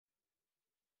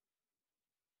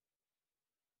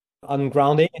on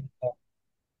grounding,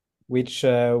 which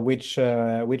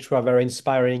were very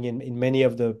inspiring in many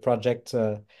of the projects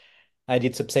I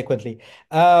did subsequently.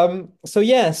 So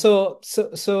yeah,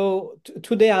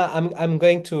 today I'm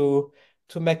going to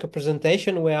make a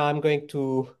presentation where I'm going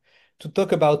to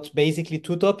talk about basically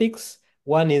two topics.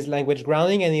 One is language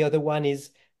grounding, and the other one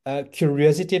is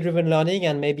curiosity-driven learning.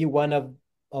 And maybe one of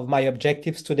my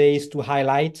objectives today is to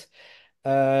highlight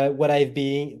what I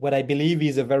believe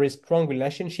is a very strong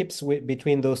relationships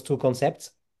between those two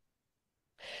concepts.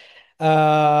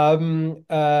 And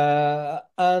I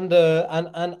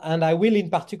will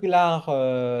in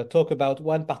particular talk about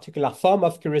one particular form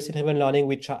of curiosity-driven learning,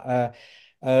 which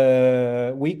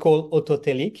we call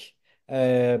autotelic.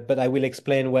 But I will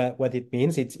explain what it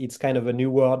means. It's kind of a new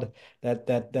word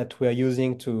that we're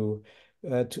using to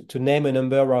name a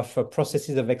number of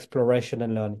processes of exploration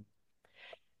and learning.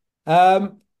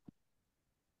 Um,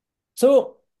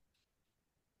 so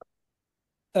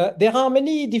there are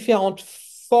many different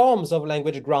forms of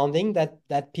language grounding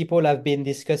that people have been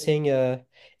discussing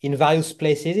in various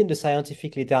places in the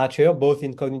scientific literature, both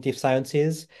in cognitive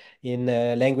sciences, in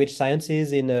language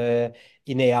sciences, in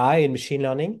AI, in machine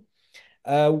learning.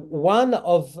 One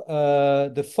of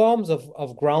the forms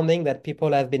of grounding that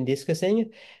people have been discussing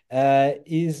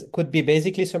could be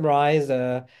basically summarized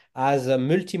as a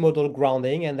multimodal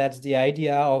grounding, and that's the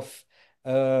idea of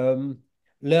um,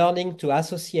 learning to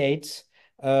associate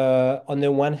on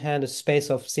the one hand a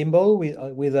space of symbol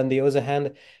with on the other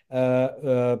hand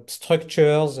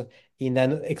structures in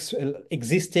an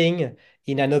existing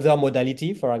in another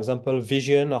modality, for example,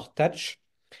 vision or touch.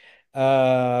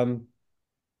 Um,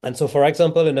 and so, for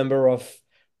example, a number of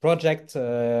projects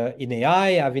in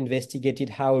AI have investigated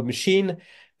how a machine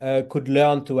could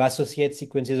learn to associate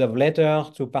sequences of letters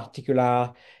to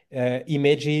particular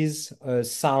images,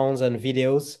 sounds, and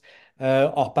videos,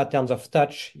 or patterns of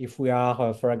touch if we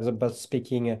are, for example,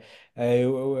 speaking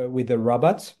with a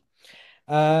robot.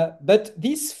 But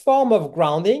this form of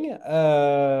grounding,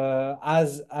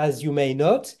 as you may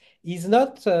note, is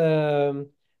not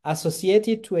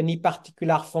associated to any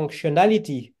particular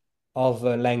functionality of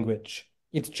a language.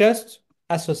 It's just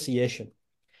association.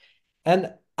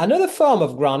 And another form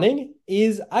of grounding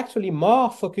is actually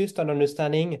more focused on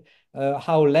understanding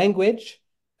how language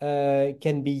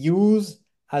can be used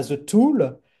as a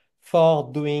tool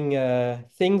for doing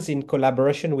things in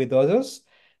collaboration with others.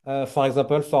 For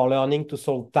example, for learning to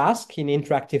solve tasks in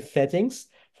interactive settings.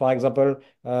 For example,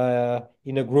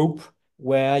 in a group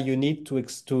where you need to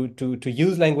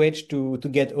use language to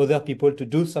get other people to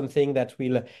do something that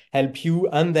will help you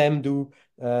and them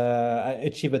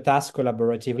achieve a task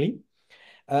collaboratively.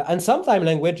 And sometimes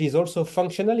language is also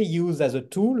functionally used as a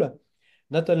tool,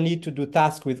 not only to do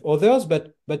tasks with others,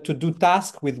 but to do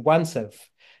tasks with oneself.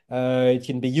 It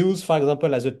can be used, for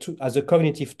example, as a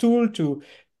cognitive tool to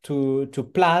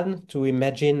plan, to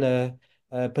imagine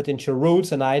potential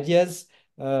routes and ideas,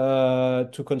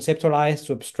 to conceptualize,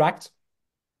 to abstract.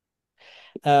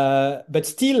 But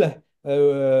still,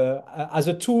 as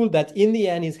a tool that in the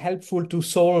end is helpful to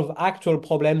solve actual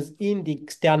problems in the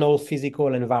external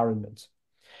physical environment.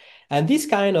 And this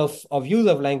kind of use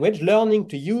of language, learning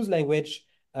to use language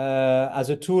as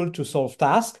a tool to solve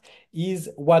tasks, is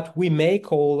what we may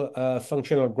call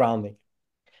functional grounding.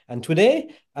 And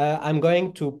today, I'm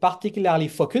going to particularly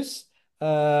focus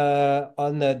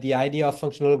on the idea of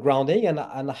functional grounding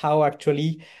and how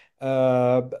actually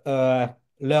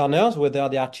learners, whether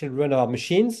they are children or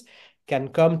machines, can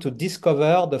come to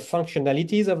discover the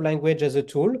functionalities of language as a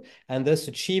tool and thus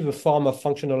achieve a form of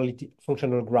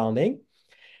functional grounding.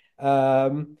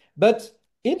 But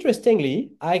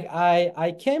interestingly,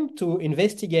 I came to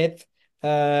investigate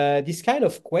this kind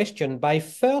of question by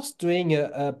first doing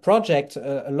a project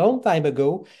a long time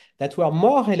ago that were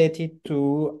more related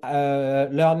to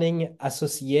learning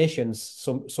associations,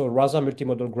 so rather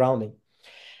multimodal grounding.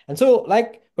 And so,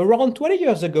 like around 20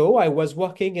 years ago, I was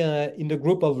working in the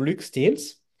group of Luc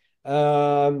Stills.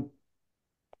 Um,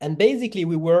 and basically,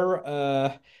 we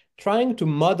were trying to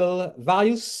model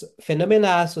various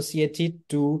phenomena associated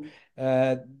to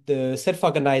the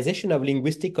self-organization of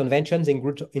linguistic conventions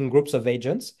in groups of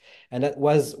agents. And that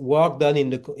was work done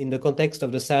in the context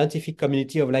of the scientific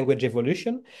community of language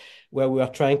evolution, where we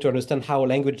are trying to understand how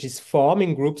languages form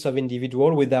in groups of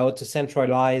individuals without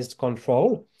centralized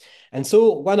control. And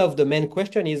so one of the main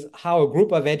questions is how a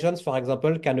group of agents, for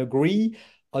example, can agree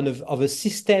on a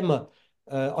system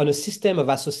on a system of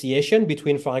association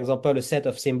between, for example, a set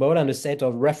of symbols and a set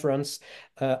of reference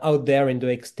out there in the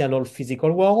external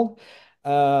physical world.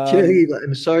 Um, Pierre-Yves,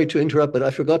 I'm sorry to interrupt, but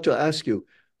I forgot to ask you,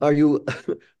 are you,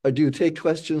 do you take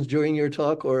questions during your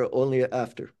talk or only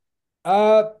after?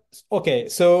 Uh, okay,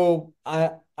 so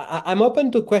I'm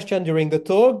open to question during the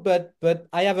talk, but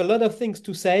I have a lot of things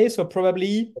to say, so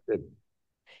probably Okay.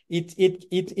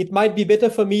 it might be better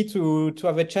for me to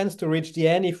have a chance to reach the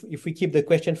end if we keep the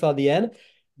question for the end.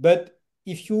 But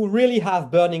if you really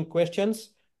have burning questions,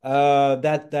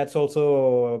 that's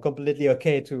also completely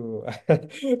okay to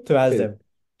to ask Okay. them.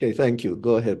 Okay, thank you.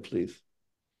 Go ahead, please.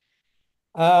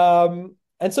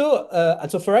 And so,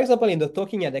 for example, in the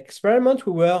talking head experiment,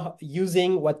 we were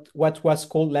using what was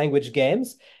called language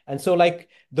games. And so, like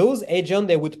those agents,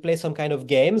 they would play some kind of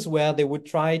games where they would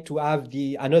try to have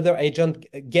the another agent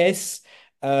guess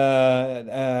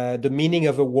the meaning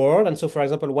of a word. And so, for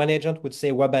example, one agent would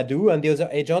say "wabadu," and the other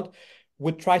agent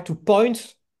would try to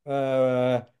point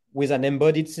with an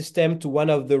embodied system to one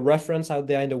of the reference out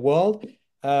there in the world.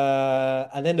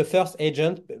 And then the first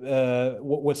agent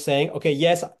was saying, okay,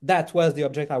 yes, that was the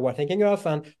object I was thinking of.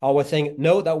 And I was saying,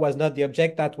 no, that was not the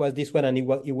object. That was this one. And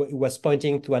he was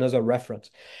pointing to another reference.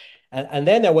 And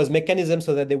then there was mechanism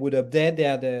so that they would update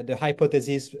the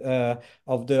hypothesis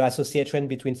of the association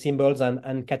between symbols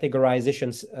and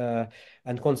categorizations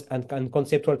and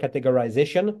conceptual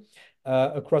categorization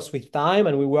across with time.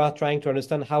 And we were trying to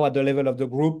understand how at the level of the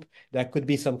group there could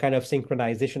be some kind of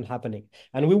synchronization happening.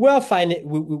 And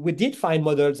we did find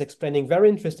models explaining very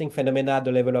interesting phenomena at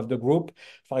the level of the group.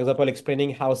 For example,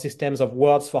 explaining how systems of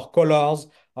words for colors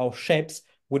or shapes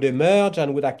would emerge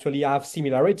and would actually have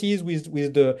similarities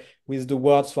with the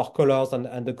words for colors and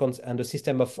the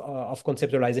system of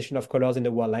conceptualization of colors in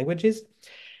the world languages.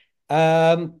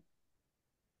 Um,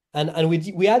 and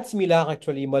we had similar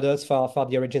actually models for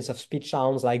the origins of speech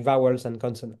sounds like vowels and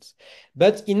consonants.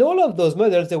 But in all of those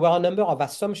models, there were a number of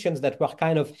assumptions that were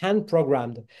kind of hand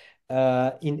programmed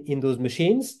in those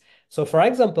machines. So for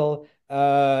example,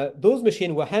 those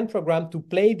machines were hand programmed to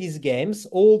play these games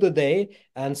all the day.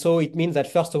 And so it means that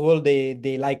first of all,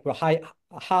 they like were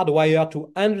hardwired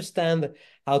to understand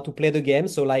how to play the game.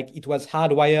 So like it was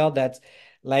hardwired that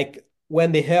like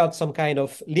when they heard some kind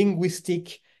of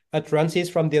linguistic utterances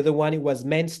from the other one, it was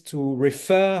meant to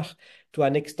refer to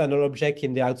an external object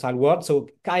in the outside world. So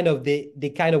kind of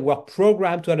they kind of were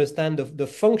programmed to understand the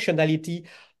functionality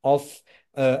of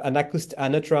an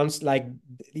utterance, like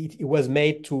it was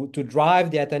made to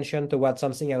drive the attention towards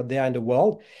something out there in the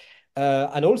world.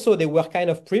 And also they were kind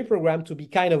of pre-programmed to be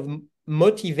kind of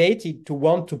motivated to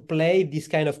want to play this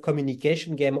kind of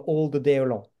communication game all the day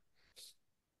long.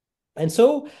 And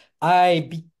so I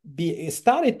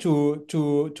started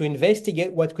to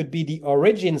investigate what could be the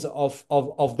origins of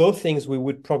those things we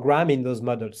would program in those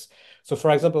models. So,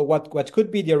 for example, what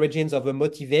could be the origins of a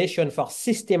motivation for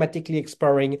systematically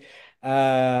exploring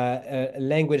a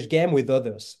language game with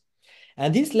others?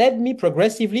 And this led me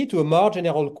progressively to a more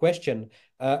general question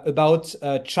about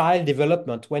child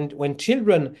development. When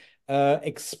children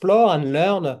explore and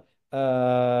learn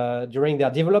during their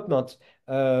development,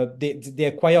 they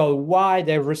acquire a wide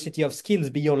diversity of skills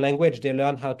beyond language. They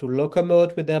learn how to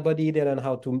locomote with their body. They learn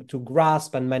how to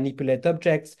grasp and manipulate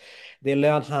objects. They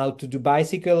learn how to do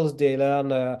bicycles. They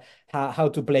learn how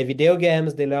to play video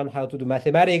games. They learn how to do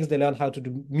mathematics. They learn how to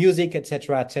do music,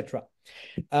 etc., etc.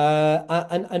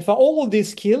 And for all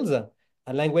these skills,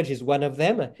 and language is one of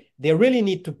them, they really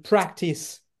need to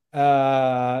practice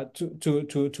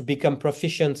to become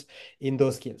proficient in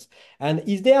those skills. And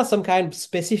is there some kind of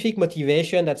specific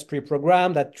motivation that's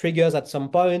pre-programmed that triggers at some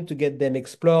point to get them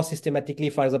explore systematically,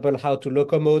 for example, how to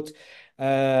locomote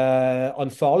on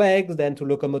four legs, then to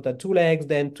locomote on two legs,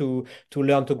 then to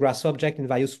learn to grasp object in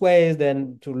various ways,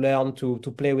 then to learn to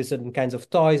play with certain kinds of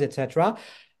toys, etc.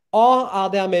 Or are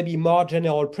there maybe more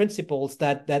general principles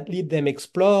that lead them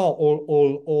explore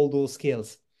all those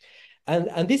skills?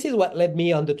 And this is what led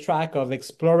me on the track of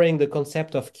exploring the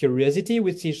concept of curiosity,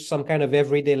 which is some kind of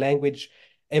everyday language,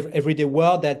 everyday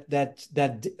word that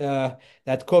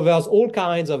covers all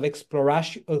kinds of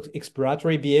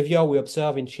exploratory behavior we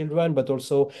observe in children, but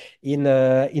also in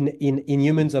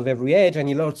humans of every age,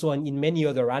 and also in many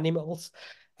other animals,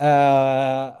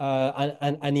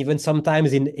 and even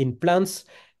sometimes in plants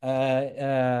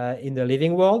in the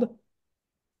living world.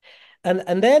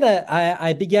 And then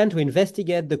I began to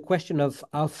investigate the question of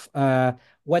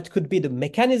what could be the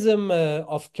mechanism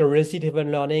of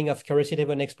curiosity-driven learning, of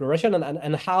curiosity-driven exploration,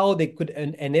 and how they could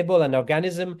enable an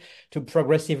organism to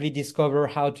progressively discover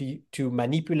how to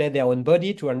manipulate their own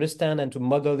body, to understand and to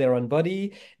model their own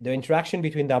body, the interaction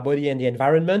between their body and the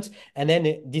environment, and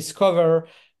then discover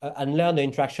and learn the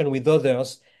interaction with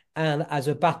others, and as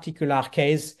a particular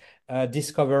case,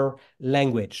 discover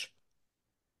language.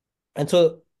 And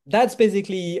so that's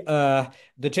basically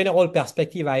the general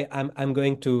perspective I'm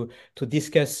going to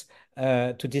discuss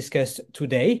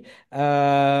today,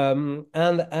 and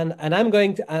I'm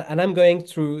going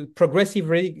through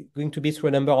progressively going to be through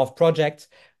a number of projects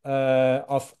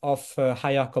of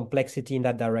higher complexity in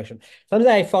that direction.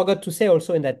 Something I forgot to say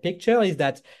also in that picture is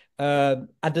that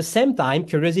at the same time,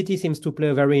 curiosity seems to play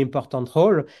a very important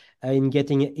role in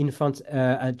getting infants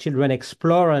and children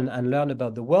explore and learn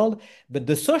about the world. But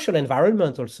the social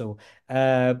environment also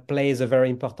plays a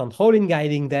very important role in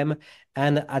guiding them.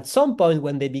 And at some point,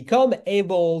 when they become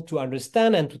able to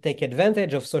understand and to take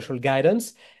advantage of social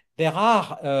guidance, there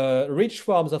are rich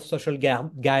forms of social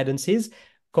guidances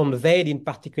conveyed in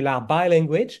particular by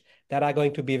language that are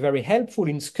going to be very helpful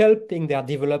in sculpting their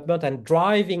development and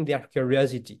driving their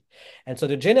curiosity. And so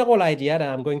the general idea that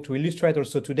I'm going to illustrate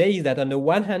also today is that on the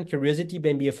one hand, curiosity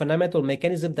may be a fundamental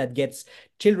mechanism that gets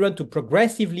children to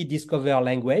progressively discover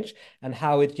language and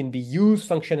how it can be used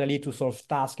functionally to solve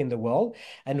tasks in the world,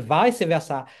 and vice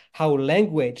versa, how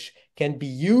language can be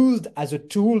used as a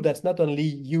tool that's not only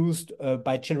used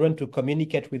by children to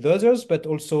communicate with others, but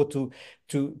also to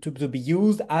be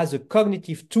used as a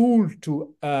cognitive tool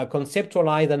to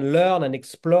conceptualize and learn and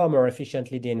explore more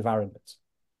efficiently the environment.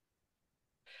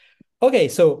 Okay,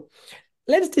 so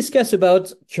let's discuss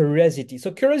about curiosity.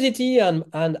 So curiosity and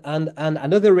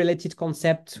another related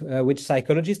concept, which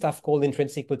psychologists have called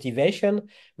intrinsic motivation,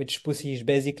 which pushes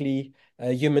basically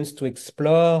humans to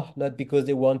explore, not because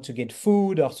they want to get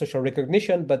food or social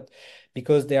recognition, but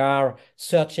because they are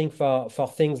searching for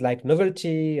things like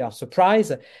novelty or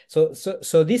surprise. So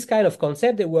this kind of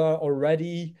concept, they were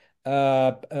already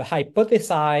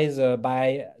hypothesized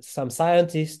by some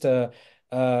scientists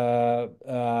in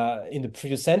the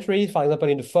previous century, for example,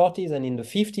 in the 40s and in the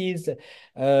 50s,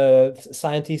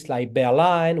 scientists like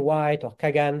Berline, White, or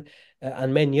Kagan,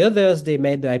 and many others, they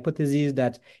made the hypothesis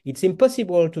that it's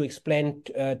impossible to explain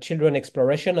children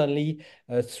exploration only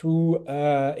through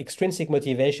extrinsic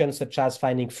motivations such as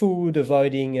finding food,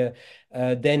 avoiding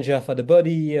danger for the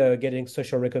body, getting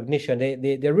social recognition.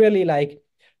 They really like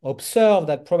observe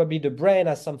that probably the brain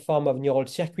has some form of neural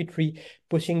circuitry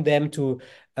pushing them to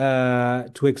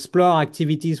explore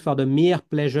activities for the mere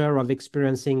pleasure of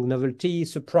experiencing novelty,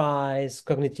 surprise,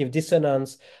 cognitive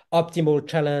dissonance, optimal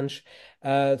challenge.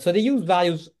 So they use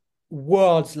various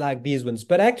words like these ones,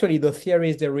 but actually the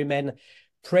theories, they remain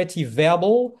pretty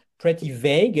verbal, pretty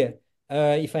vague,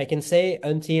 if I can say,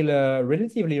 until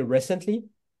relatively recently.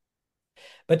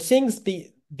 But things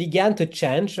began to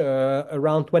change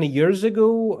around 20 years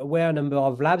ago, where a number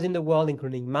of labs in the world,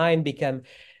 including mine, began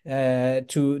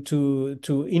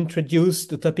to introduce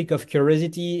the topic of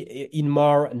curiosity in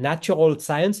more natural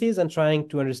sciences and trying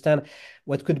to understand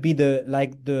what could be the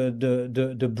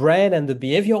brain and the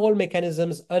behavioral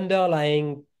mechanisms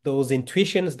underlying those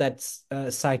intuitions that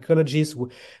psychologists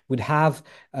would have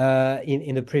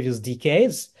in the previous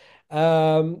decades.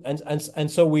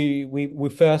 And so we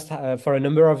first, for a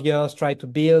number of years, tried to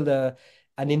build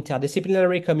an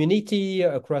interdisciplinary community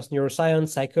across neuroscience,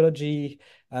 psychology,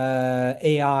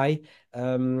 AI,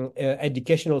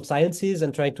 educational sciences,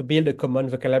 and trying to build a common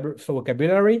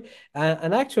vocabulary.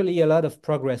 And actually, a lot of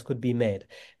progress could be made.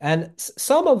 And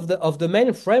some of the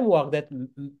main framework that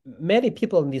many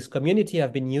people in this community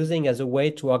have been using as a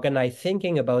way to organize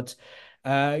thinking about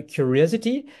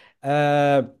curiosity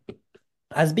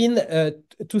has been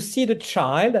to see the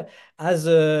child as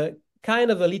a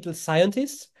kind of a little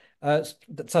scientist.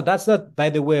 So that's not,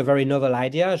 by the way, a very novel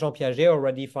idea. Jean Piaget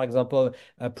already, for example,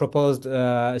 proposed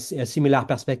a similar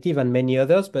perspective, and many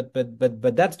others. But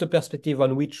that's the perspective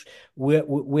on which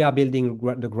we are building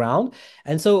the ground.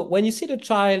 And so when you see the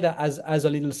child as a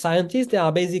little scientist, there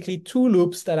are basically two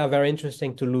loops that are very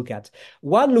interesting to look at.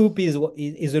 One loop is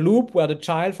a loop where the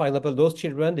child, for example, those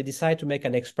children, they decide to make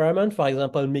an experiment, for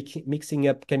example, mixing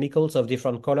up chemicals of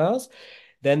different colors.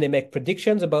 Then they make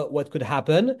predictions about what could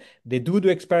happen. They do the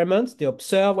experiments, they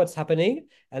observe what's happening.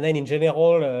 And then in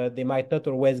general, they might not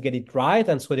always get it right.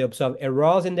 And so they observe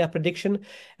errors in their prediction.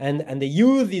 And they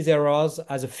use these errors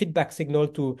as a feedback signal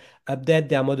to update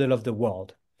their model of the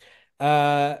world.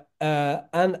 And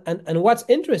what's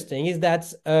interesting is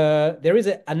that there is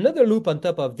another loop on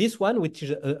top of this one, which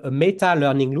is a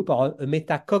meta-learning loop or a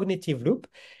meta-cognitive loop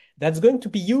that's going to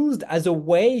be used as a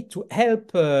way to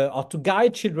help or to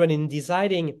guide children in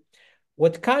deciding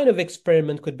what kind of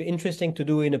experiment could be interesting to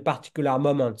do in a particular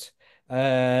moment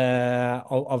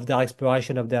of their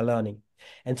exploration of their learning.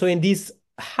 And so in this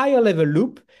higher level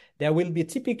loop, there will be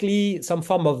typically some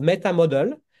form of meta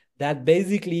model that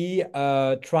basically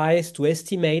tries to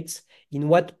estimate in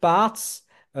what parts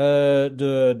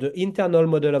the internal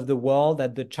model of the world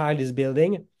that the child is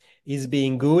building is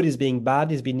being good, is being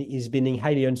bad, is being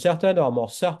highly uncertain or more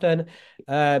certain,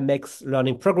 makes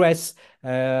learning progress.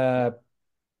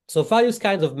 So various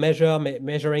kinds of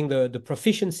measuring the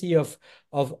proficiency of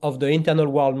the internal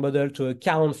world model to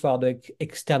account for the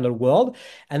external world,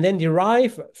 and then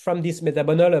derive from this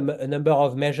metamodel a number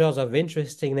of measures of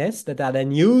interestingness that are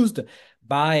then used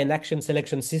by an action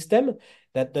selection system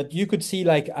that you could see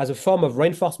like as a form of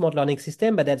reinforcement learning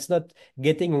system, but that's not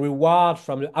getting reward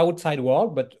from the outside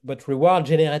world, but reward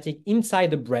generating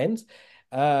inside the brain,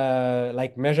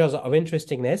 like measures of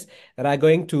interestingness that are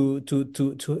going to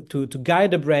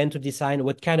guide the brain to decide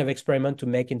what kind of experiment to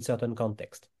make in certain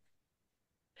context.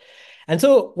 And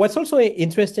so what's also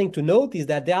interesting to note is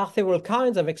that there are several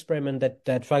kinds of experiments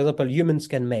that for example, humans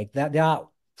can make. There are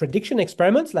prediction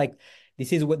experiments, like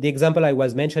this is what the example I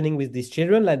was mentioning with these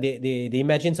children, like they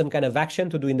imagine some kind of action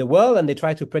to do in the world and they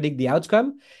try to predict the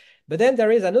outcome. But then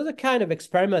there is another kind of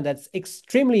experiment that's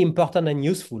extremely important and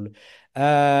useful,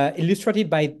 illustrated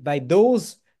by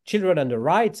those children on the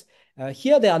right.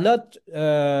 Here, they are not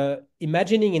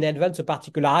imagining in advance a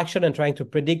particular action and trying to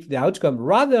predict the outcome.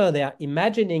 Rather, they are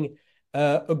imagining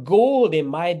a goal they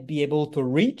might be able to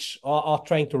reach or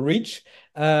trying to reach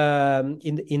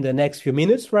in the next few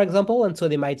minutes, for example. And so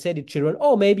they might say to children,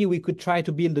 oh, maybe we could try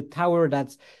to build a tower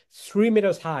that's 3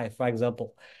 meters high, for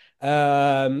example.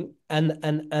 And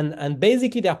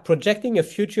basically they're projecting a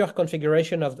future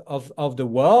configuration of the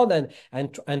world and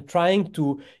trying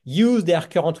to use their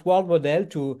current world model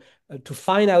to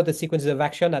find out the sequences of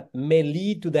action that may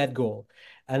lead to that goal.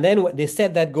 And then when they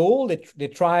set that goal, they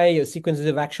try sequences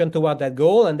of action toward that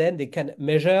goal, and then they can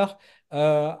measure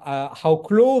how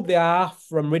close they are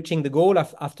from reaching the goal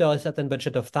after a certain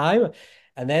budget of time.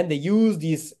 And then they use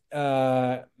this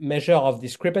measure of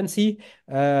discrepancy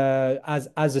as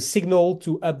a signal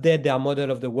to update their model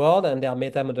of the world and their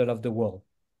meta model of the world.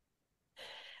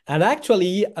 And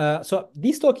actually, so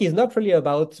this talk is not really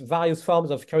about various forms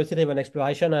of curiosity-driven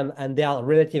exploration and their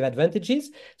relative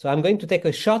advantages. So I'm going to take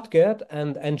a shortcut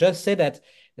and just say that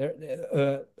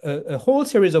a whole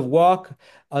series of work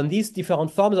on these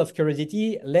different forms of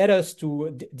curiosity led us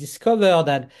to discover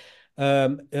that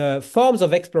forms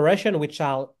of exploration which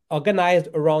are organized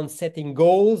around setting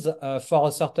goals for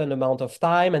a certain amount of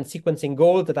time and sequencing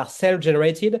goals that are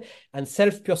self-generated and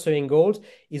self-pursuing goals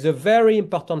is a very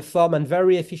important form and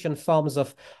very efficient forms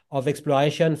of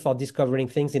exploration for discovering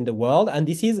things in the world. And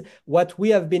this is what we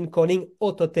have been calling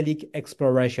autotelic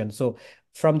exploration. So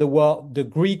from the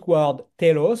Greek word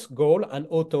telos, goal, and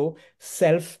auto,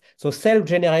 self. So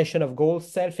self-generation of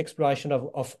goals, self-exploration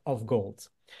of goals.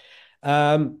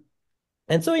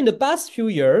 And so in the past few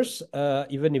years,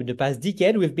 even in the past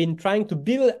decade, we've been trying to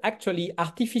build actually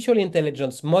artificial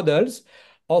intelligence models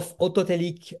of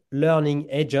autotelic learning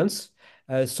agents.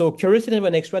 So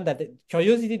curiosity-driven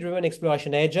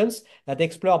exploration agents that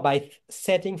explore by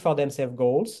setting for themselves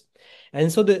goals. And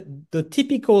so the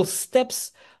typical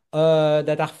steps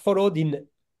that are followed in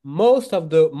most of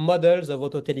the models of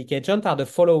autotelic agent are the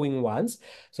following ones.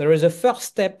 So there is a first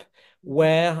step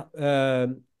where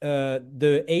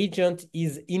the agent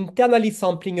is internally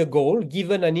sampling a goal,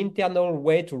 given an internal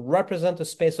way to represent a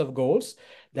space of goals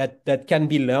that can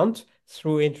be learned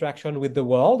through interaction with the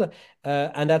world.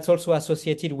 And that's also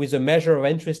associated with a measure of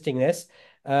interestingness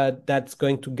that's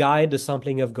going to guide the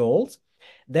sampling of goals.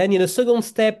 Then in a second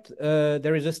step,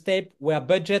 there is a step where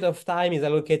budget of time is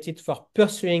allocated for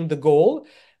pursuing the goal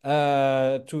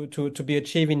to be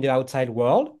achieved in the outside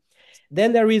world.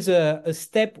 Then there is a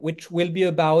step which will be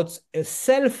about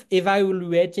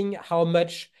self-evaluating how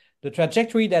much the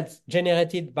trajectory that's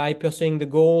generated by pursuing the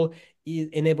goal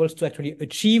enables to actually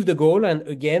achieve the goal. And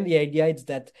again, the idea is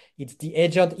that it's the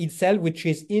agent itself which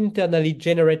is internally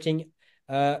generating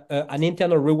an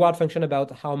internal reward function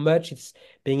about how much it's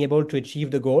being able to achieve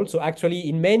the goal. So actually,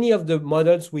 in many of the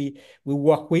models we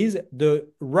work with, the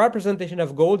representation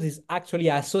of goals is actually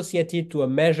associated to a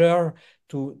measure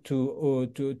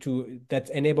that's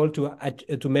enabled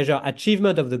to measure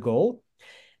achievement of the goal.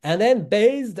 And then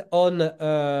based on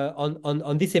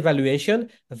this evaluation,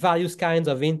 various kinds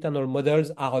of internal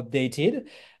models are updated.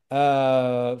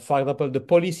 For example, the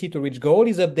policy to reach goal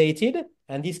is updated,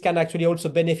 and this can actually also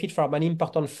benefit from an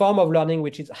important form of learning,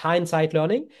 which is hindsight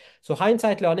learning. So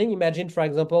hindsight learning, imagine, for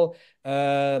example,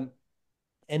 an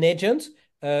agent,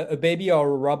 a baby or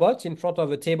a robot in front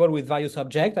of a table with various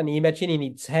objects, and imagine in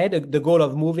its head the goal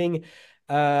of moving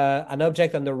an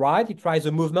object on the right. It tries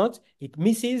a movement. It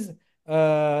misses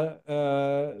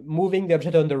moving the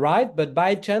object on the right, but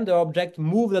by chance the object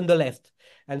moved on the left.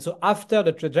 And so after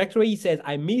the trajectory, he says,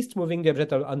 I missed moving the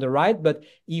object on the right, but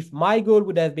if my goal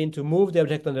would have been to move the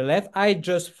object on the left, I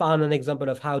just found an example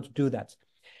of how to do that.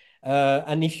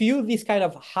 And if you use this kind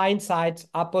of hindsight,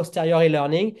 a posteriori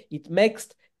learning, it makes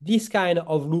this kind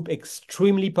of loop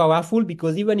extremely powerful,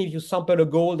 because even if you sample a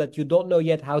goal that you don't know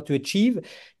yet how to achieve,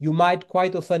 you might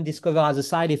quite often discover as a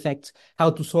side effect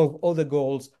how to solve other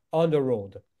goals on the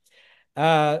road.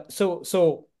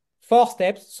 So 4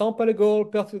 steps: sample a goal,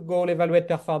 pursue a goal, evaluate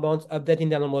performance, update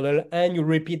internal model, and you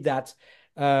repeat that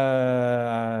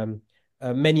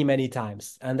many, many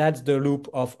times. And that's the loop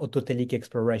of autotelic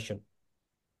exploration.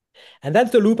 And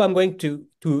that's the loop I'm going to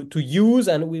use,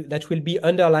 and that will be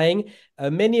underlying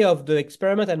many of the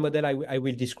experiment and model I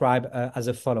will describe as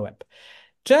a follow-up.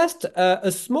 Just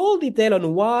a small detail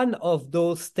on one of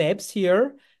those steps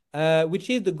here, which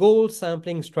is the goal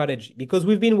sampling strategy, because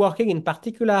we've been working in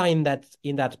particular in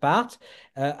that part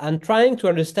and trying to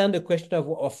understand the question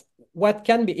of what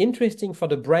can be interesting for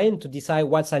the brain to decide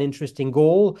what's an interesting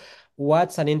goal,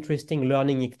 what's an interesting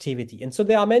learning activity. And so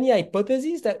there are many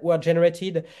hypotheses that were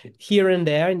generated here and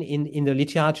there in the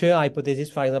literature. Hypotheses,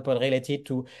 for example, related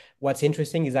to what's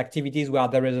interesting is activities where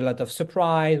there is a lot of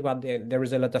surprise, where there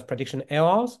is a lot of prediction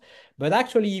errors. But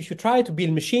actually, if you try to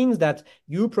build machines that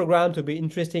you program to be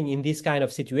interesting in this kind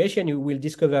of situation, you will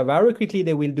discover very quickly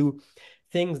they will do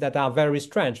things that are very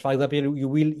strange. For example,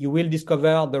 you will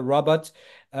discover the robot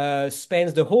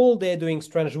spends the whole day doing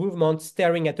strange movements,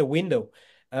 staring at a window.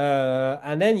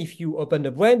 And then if you open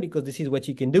the brain, because this is what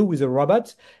you can do with a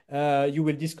robot, you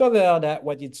will discover that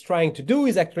what it's trying to do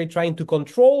is actually trying to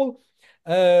control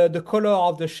the color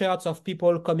of the shirts of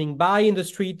people coming by in the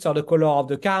streets, or the color of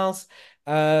the cars.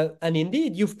 And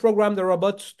indeed, you've programmed the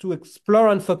robot to explore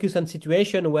and focus on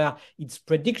situations where its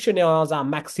prediction errors are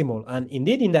maximal. And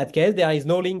indeed, in that case, there is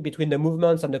no link between the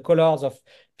movements and the colors of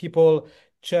people,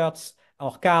 shirts,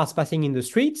 or cars passing in the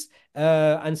streets.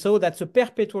 And so that's a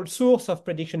perpetual source of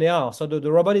prediction error. So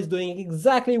the robot is doing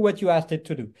exactly what you asked it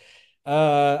to do.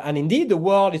 And indeed, the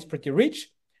world is pretty rich.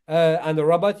 And the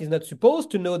robot is not supposed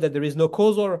to know that there is no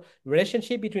causal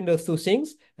relationship between those two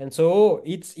things. And so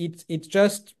it's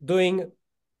just doing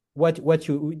what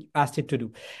you asked it to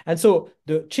do. And so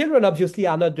the children obviously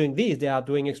are not doing this. They are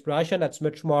doing exploration that's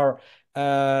much more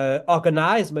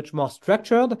organized, much more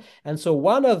structured. And so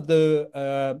one of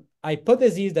the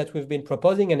hypotheses that we've been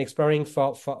proposing and exploring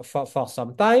for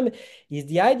some time is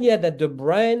the idea that the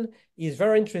brain is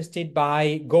very interested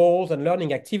by goals and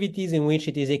learning activities in which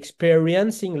it is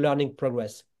experiencing learning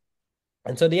progress.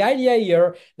 And so the idea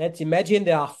here, let's imagine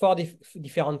there are 4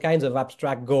 different kinds of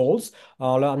abstract goals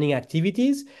or learning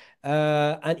activities.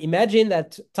 And imagine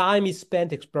that time is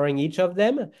spent exploring each of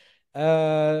them.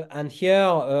 And here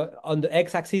on the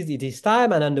x-axis, it is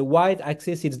time. And on the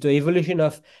y-axis, it's the evolution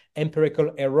of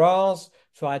empirical errors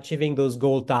for achieving those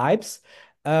goal types.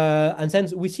 And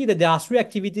since we see that there are 3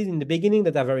 activities in the beginning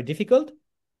that are very difficult,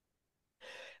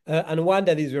 and one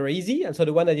that is very easy. And so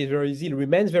the one that is very easy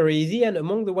remains very easy. And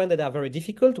among the ones that are very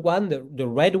difficult, the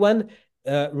red one,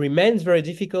 remains very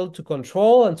difficult to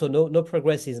control. And so no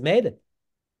progress is made.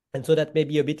 And so that may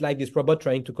be a bit like this robot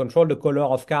trying to control the color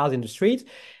of cars in the street.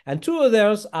 And 2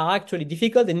 others are actually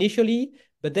difficult initially,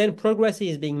 but then progress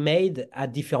is being made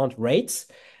at different rates.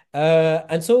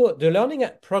 And so the learning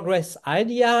progress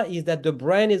idea is that the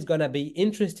brain is going to be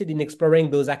interested in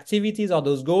exploring those activities or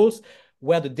those goals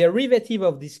where the derivative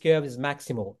of this curve is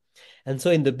maximal. And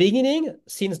so in the beginning,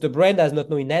 since the brain does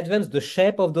not know in advance the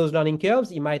shape of those learning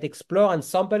curves, it might explore and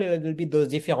sample a little bit those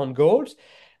different goals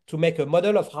to make a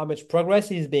model of how much progress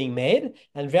is being made,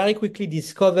 and very quickly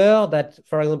discover that,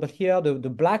 for example, here, the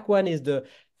black one is the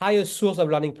highest source of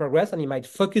learning progress, and you might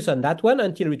focus on that one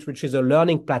until it reaches a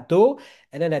learning plateau.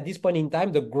 And then at this point in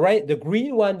time, the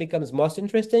green one becomes most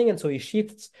interesting, and so it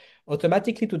shifts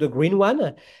automatically to the green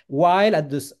one, while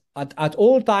at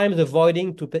all times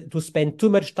avoiding to spend too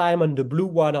much time on the blue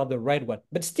one or the red one,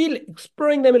 but still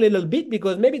exploring them a little bit,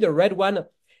 because maybe the red one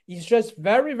is just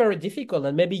very, very difficult,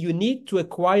 and maybe you need to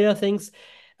acquire things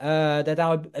that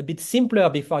are a bit simpler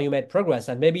before you make progress.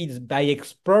 And maybe it's by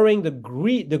exploring the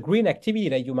green activity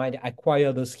that you might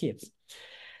acquire those skills.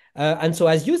 And so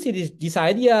as you see, this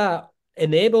idea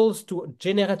enables to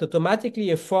generate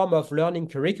automatically a form of learning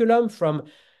curriculum from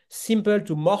simple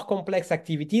to more complex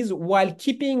activities, while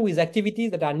keeping with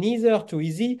activities that are neither too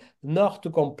easy nor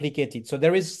too complicated. So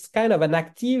there is kind of an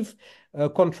active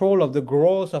control of the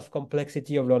growth of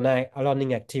complexity of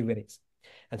learning activities.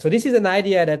 And so this is an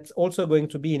idea that's also going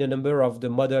to be in a number of the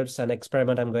models and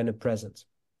experiments I'm going to present.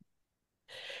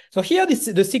 So here,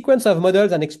 the sequence of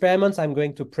models and experiments I'm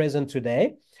going to present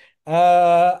today.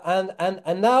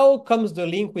 And now comes the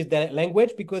link with the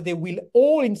language, because they will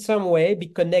all in some way be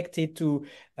connected to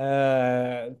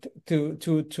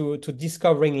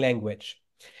discovering language.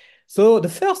 So the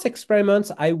first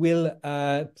experiment I will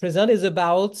present is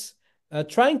about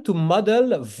trying to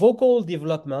model vocal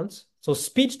development, so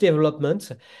speech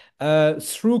development,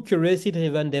 through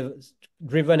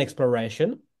curiosity-driven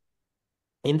exploration.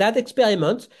 In that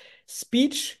experiment,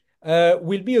 speech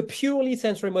will be a purely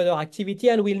sensory motor activity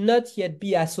and will not yet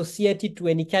be associated to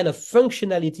any kind of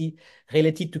functionality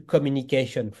related to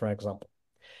communication, for example.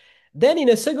 Then in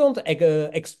a second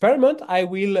experiment, I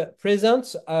will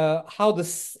present how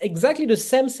exactly the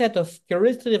same set of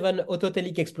curiosity-driven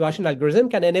autotelic exploration algorithm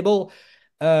can enable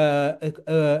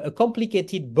a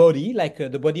complicated body, like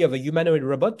the body of a humanoid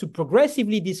robot, to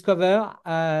progressively discover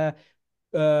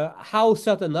how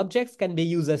certain objects can be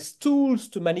used as tools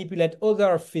to manipulate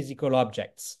other physical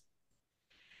objects.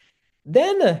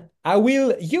 Then I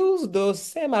will use those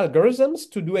same algorithms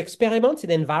to do experiments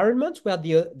in environments where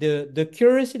the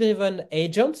curiosity-driven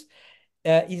agent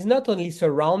is not only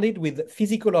surrounded with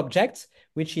physical objects,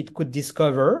 which it could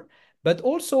discover, but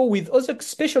also with other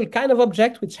special kind of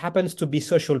objects, which happens to be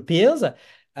social peers,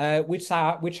 which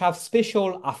have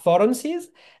special affordances.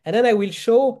 And then I will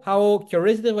show how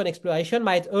curiosity-driven exploration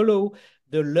might allow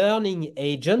the learning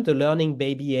agent, the learning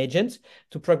baby agent,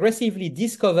 to progressively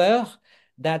discover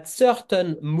that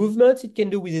certain movements it can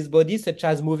do with his body, such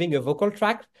as moving a vocal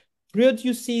tract,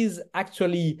 produces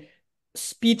actually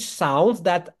speech sounds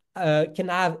that can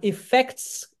have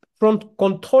effects,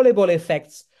 controllable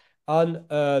effects on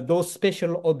those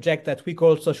special objects that we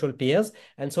call social peers.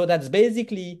 And so that's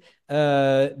basically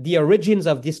the origins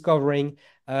of discovering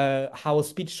how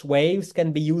speech waves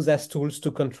can be used as tools to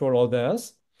control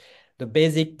others. The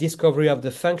basic discovery of the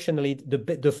functionality,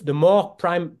 the more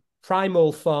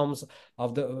primal forms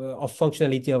of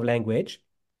functionality of language.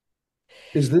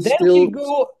 Is this Then we'll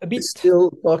go a bit. still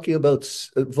talking about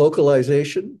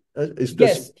vocalization? Is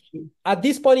this? Yes, at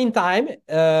this point in time,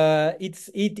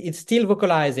 it's still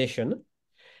vocalization.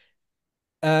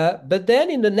 But then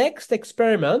in the next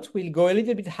experiment, we'll go a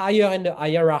little bit higher in the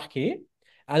hierarchy,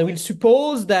 and we'll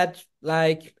suppose that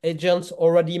like agents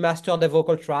already master the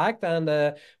vocal tract,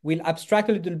 and we'll abstract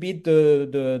a little bit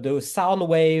the sound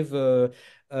wave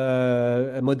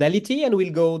modality, and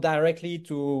we'll go directly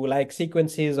to like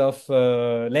sequences of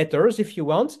letters if you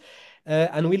want.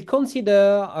 And we'll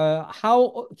consider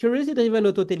how curiosity-driven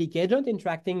autotelic agent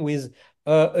interacting with,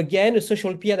 again, a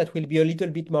social peer that will be a little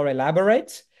bit more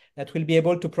elaborate, that will be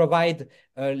able to provide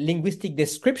a linguistic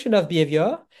description of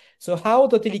behavior. So how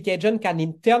autotelic agent can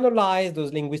internalize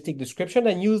those linguistic descriptions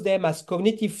and use them as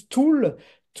cognitive tool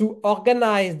to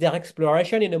organize their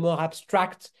exploration in a more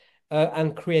abstract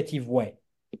and creative way.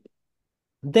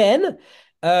 Then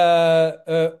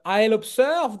I'll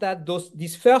observe that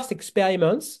these first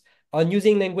experiments on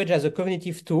using language as a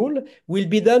cognitive tool will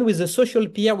be done with a social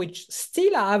peer, which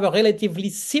still have a relatively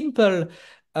simple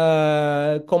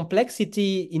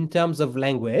complexity in terms of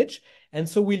language. And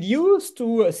so we'll use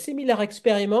a similar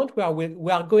experiment where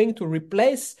we are going to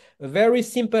replace a very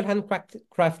simple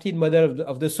handcrafted model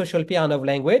of the social peer and of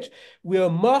language with a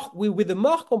much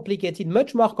more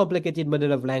complicated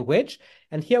model of language.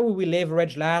 And here we will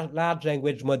leverage large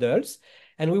language models.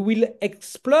 And we will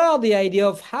explore the idea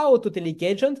of how autotelic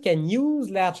agent can use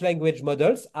large language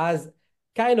models as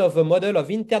kind of a model of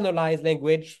internalized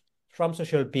language from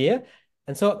social peer.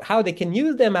 And so how they can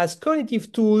use them as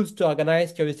cognitive tools to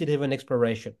organize curiosity-driven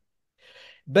exploration.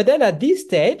 But then at this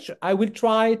stage, I will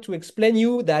try to explain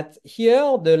you that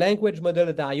here, the language models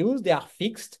that are used, they are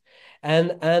fixed. And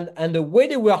the way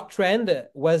they were trained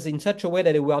was in such a way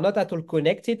that they were not at all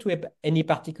connected to any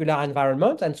particular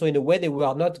environment. And so in a way, they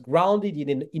were not grounded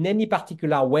in any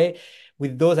particular way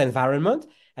with those environments.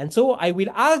 And so I will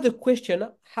ask the question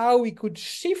how we could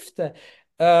shift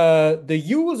the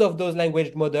use of those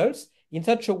language models in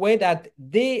such a way that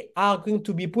they are going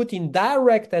to be put in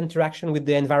direct interaction with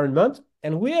the environment.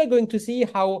 And we are going to see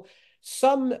how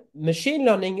some machine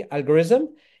learning algorithm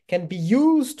can be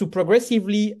used to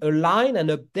progressively align and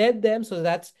update them so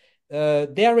that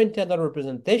their internal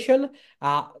representation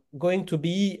are going to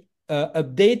be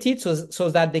updated so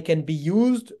that they can be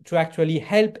used to actually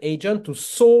help agents to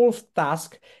solve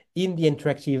tasks in the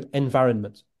interactive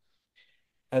environment.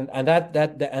 And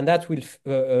that will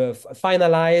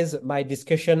finalize my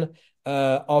discussion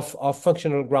of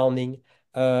functional grounding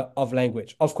of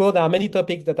language. Of course, there are many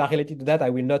topics that are related to that I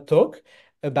will not talk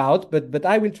about, but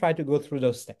I will try to go through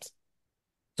those steps.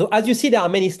 So as you see, there are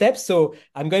many steps. So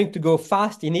I'm going to go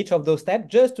fast in each of those steps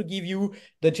just to give you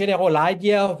the general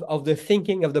idea of the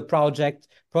thinking of the project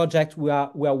we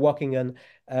are working on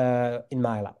in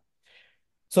my lab.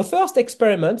 So first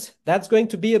experiment, that's going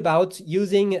to be about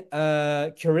using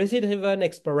curiosity-driven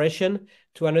exploration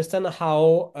to understand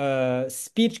how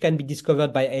speech can be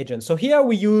discovered by agents. So here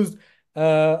we used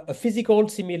a physical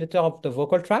simulator of the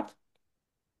vocal tract,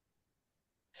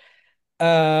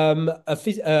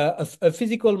 a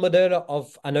physical model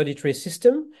of an auditory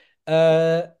system,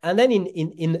 and then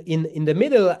in the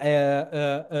middle,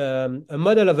 a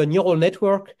model of a neural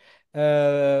network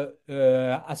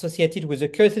associated with a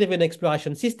cursive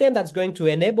exploration system that's going to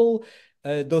enable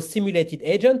those simulated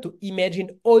agents to imagine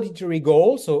auditory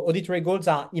goals. So auditory goals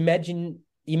are imagine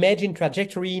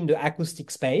trajectory in the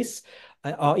acoustic space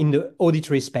or in the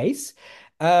auditory space.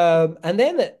 And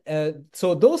then,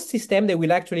 so those systems, they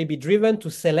will actually be driven to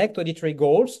select auditory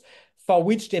goals for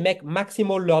which they make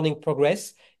maximal learning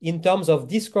progress in terms of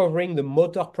discovering the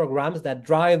motor programs that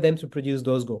drive them to produce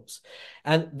those goals.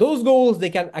 And those goals, they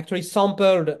can actually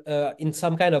sample in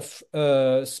some kind of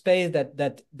space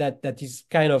that is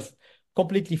kind of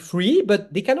completely free,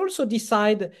 but they can also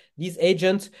decide, these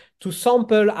agents, to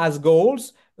sample as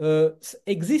goals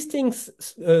existing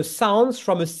sounds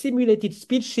from a simulated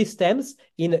speech systems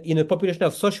in a population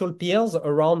of social peers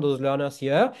around those learners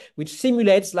here, which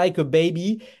simulates like a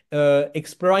baby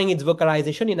exploring its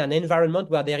vocalization in an environment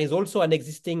where there is also an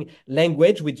existing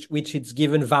language, which it's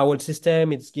given vowel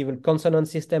system, it's given consonant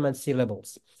system and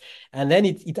syllables. And then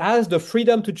it has the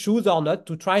freedom to choose or not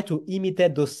to try to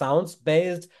imitate those sounds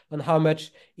based on how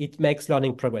much it makes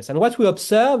learning progress. And what we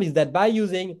observe is that by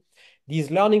using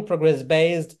these learning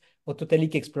progress-based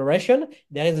autotelic exploration,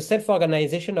 there is a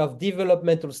self-organization of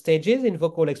developmental stages in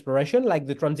vocal exploration, like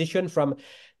the transition from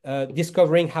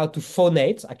discovering how to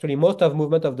phonate. Actually, most of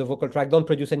movement of the vocal tract don't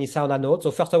produce any sound at all.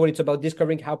 So first of all, it's about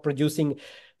discovering how producing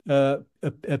a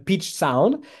pitch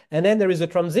sound. And then there is a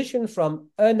transition from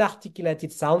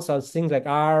unarticulated sounds, so things like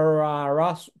R, R,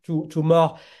 R, to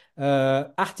more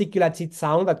articulated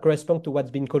sound that correspond to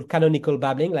what's been called canonical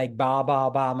babbling, like ba, ba,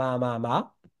 ba, ma, ma, ma.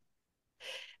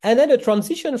 And then a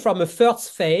transition from a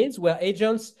first phase where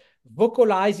agents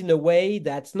vocalize in a way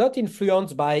that's not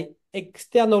influenced by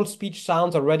external speech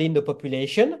sounds already in the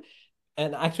population.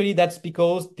 And actually, that's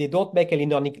because they don't make any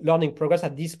learning progress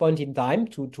at this point in time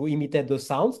to imitate those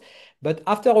sounds. But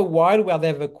after a while, where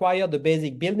they've acquired the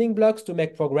basic building blocks to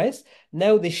make progress,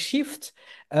 now they shift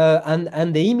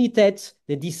and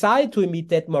they decide to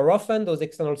imitate more often those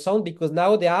external sounds because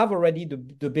now they have already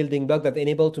the building block that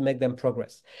enable to make them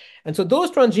progress. And so those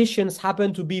transitions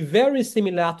happen to be very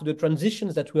similar to the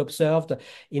transitions that we observed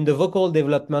in the vocal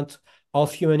development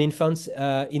of human infants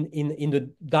in the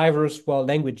diverse world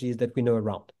languages that we know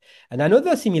around. And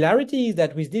another similarity is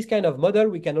that with this kind of model,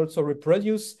 we can also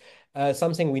reproduce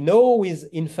something we know with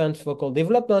infant vocal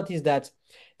development is that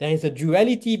there is a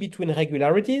duality between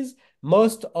regularities.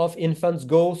 Most of infants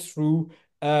go through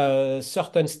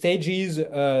certain stages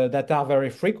that are very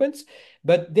frequent,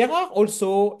 but there are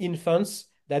also infants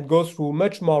that go through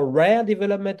much more rare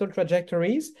developmental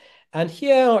trajectories. And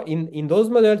here in those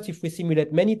models, if we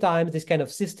simulate many times this kind of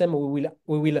system, we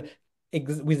will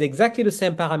with exactly the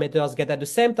same parameters get at the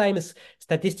same time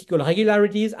statistical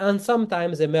regularities and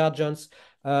sometimes emergence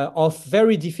of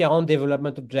very different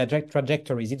developmental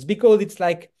trajectories. It's because it's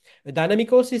like a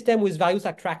dynamical system with various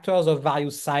attractors of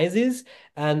various sizes,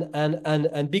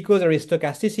 and because there is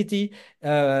stochasticity,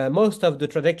 most of the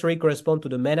trajectory correspond to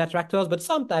the main attractors, but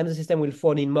sometimes the system will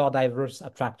fall in more diverse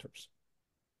attractors.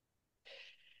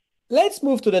 Let's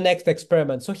move to the next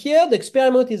experiment. So here, the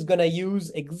experiment is going to use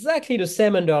exactly the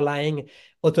same underlying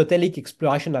autotelic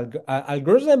exploration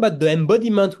algorithm, but the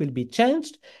embodiment will be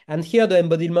changed. And here, the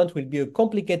embodiment will be a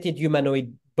complicated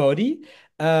humanoid body.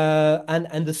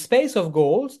 And the space of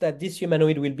goals that this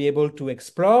humanoid will be able to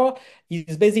explore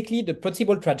is basically the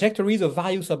possible trajectories of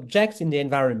various objects in the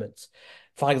environment.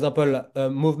 For example,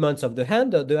 movements of the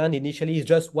hand. The hand initially is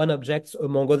just one object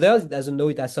among others. It doesn't know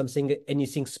it has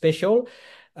anything special.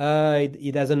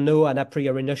 It doesn't know an a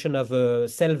priori notion of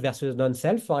self versus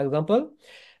non-self, for example.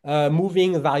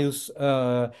 Moving various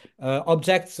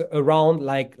objects around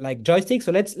like joysticks.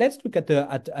 So let's look at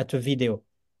a video.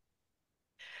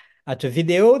 At a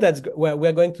video that's where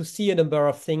we're going to see a number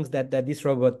of things that this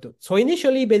robot does. So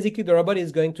initially, basically, the robot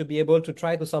is going to be able to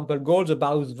try to sample goals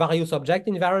about various object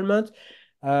environment.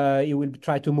 It will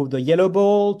try to move the yellow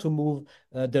ball, to move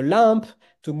the lamp,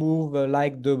 to move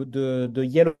like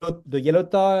the yellow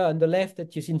toy on the left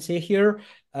that you can see here.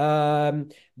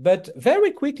 But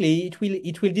very quickly,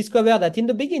 it will discover that in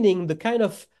the beginning, the kind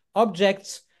of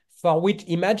objects for which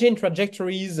imagine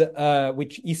trajectories,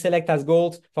 which he selects as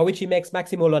goals, for which he makes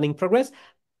maximal learning progress,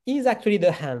 is actually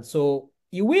the hand. So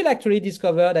he will actually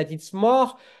discover that it's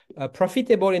more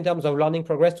profitable in terms of learning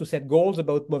progress to set goals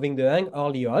about moving the hand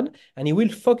early on, and he will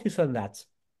focus on that.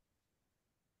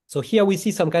 So here we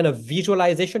see some kind of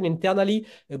visualization internally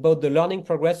about the learning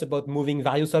progress, about moving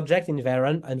various objects in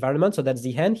environment. So that's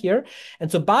the hand here.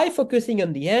 And so by focusing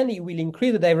on the hand, it will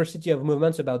increase the diversity of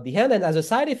movements about the hand. And as a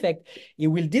side effect, it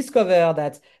will discover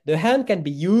that the hand can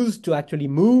be used to actually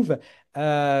move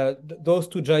those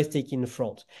two joysticks in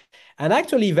front. And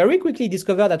actually very quickly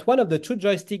discover that one of the two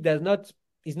joysticks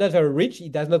is not very rich.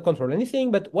 It does not control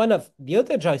anything, but one of the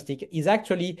other joystick is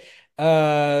actually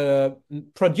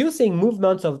producing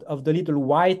movements of the little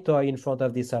white toy in front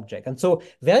of this object. And so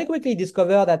very quickly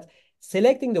discover that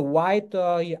selecting the white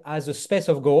toy as a space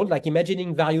of goal, like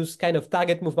imagining various kind of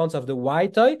target movements of the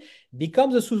white toy,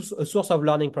 becomes a source of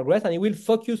learning progress, and it will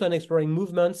focus on exploring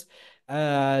movements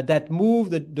that move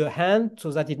the hand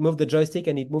so that it moves the joystick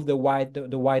and it moves the white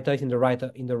toys in the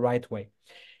right way.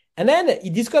 And then he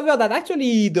discovered that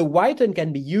actually the white one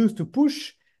can be used to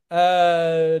push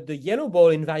the yellow ball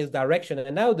in various directions.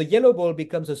 And now the yellow ball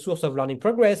becomes a source of learning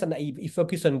progress, and he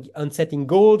focused on setting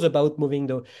goals about moving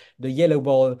the yellow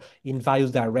ball in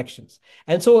various directions.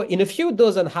 And so in a few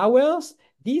dozen hours,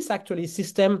 this actually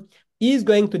system is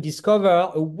going to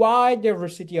discover a wide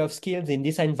diversity of skills in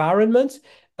this environment.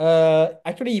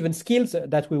 Actually, even skills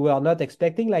that we were not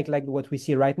expecting, like what we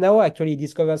see right now, actually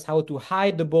discovers how to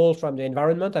hide the ball from the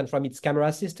environment and from its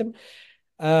camera system.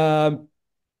 And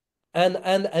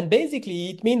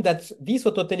basically, it means that this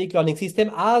autotelic learning system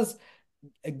has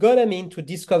gonna mean to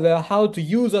discover how to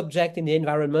use objects in the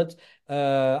environment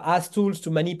as tools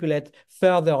to manipulate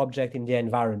further objects in the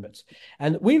environment.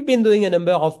 And we've been doing a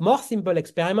number of more simple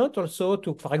experiments also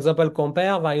to, for example,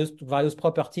 compare various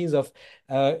properties of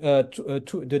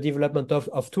the development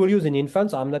of tool use in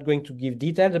infants. I'm not going to give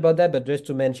details about that, but just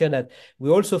to mention that we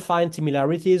also find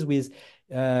similarities with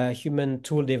human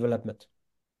tool development.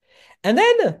 And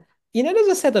then in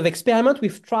another set of experiments,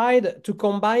 we've tried to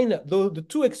combine the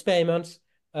two experiments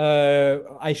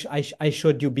I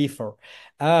showed you before.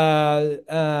 One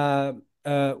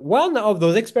of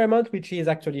those experiments, which is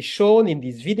actually shown in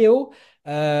this video,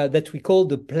 that we call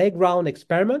the playground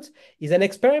experiment, is an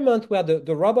experiment where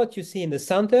the robot you see in the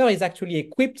center is actually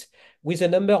equipped with a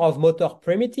number of motor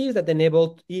primitives that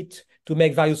enable it to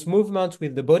make various movements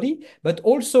with the body, but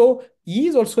also he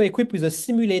is also equipped with a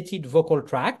simulated vocal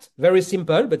tract. Very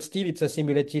simple, but still it's a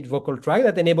simulated vocal tract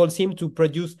that enables him to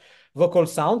produce vocal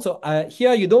sounds. So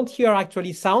here you don't hear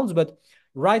actually sounds, but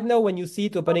right now when you see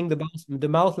it opening the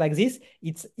mouth like this,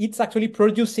 it's actually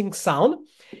producing sound.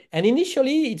 And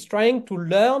initially, it's trying to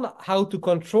learn how to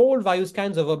control various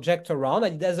kinds of objects around,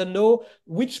 and it doesn't know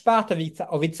which part of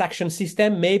its action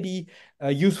system may be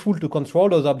useful to control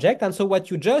those objects. And so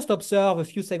what you just observed a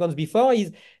few seconds before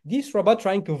is this robot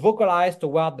trying to vocalize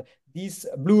toward this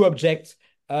blue object,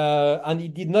 and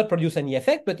it did not produce any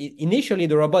effect, but initially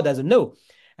the robot doesn't know.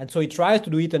 And so he tries to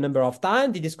do it a number of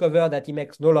times. He discovers that he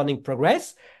makes no learning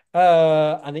progress,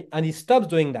 and he stops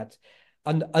doing that.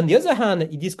 On the other hand,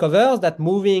 he discovers that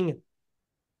moving,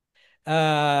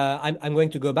 I'm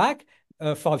going to go back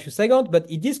for a few seconds, but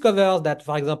he discovers that,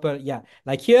 for example, yeah,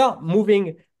 like here,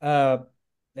 moving,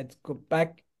 let's go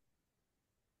back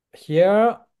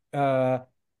here,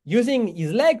 using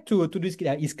his leg to do this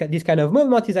kind of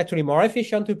movement is actually more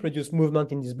efficient to produce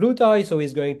movement in this blue toy. So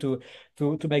he's going to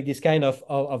make this kind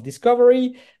of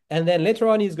discovery. And then later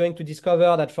on, he's going to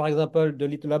discover that, for example, the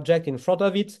little object in front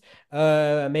of it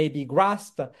may be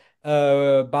grasped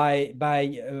by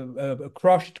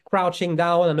crouching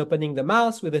down and opening the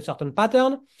mouth with a certain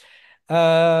pattern,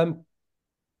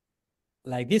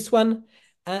 like this one.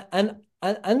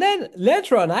 And then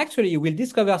later on, actually, we'll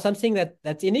discover something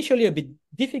that's initially a bit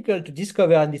difficult to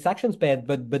discover in this action space,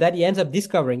 but that he ends up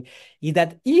discovering, is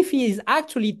that if he is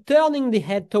actually turning the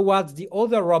head towards the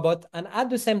other robot and at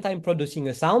the same time producing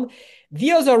a sound,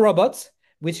 the other robot,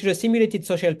 which is a simulated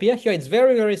social peer, here it's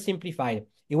very, very simplified.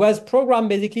 It was programmed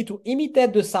basically to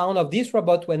imitate the sound of this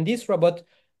robot when this robot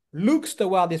looks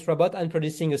toward this robot and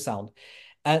producing a sound.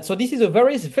 So this is a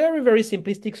very, very, very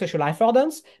simplistic social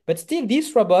affordance, but still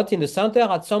this robot in the center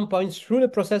at some point through the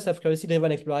process of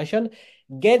curiosity-driven exploration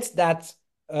gets that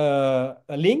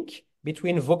link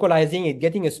between vocalizing and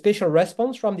getting a spatial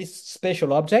response from this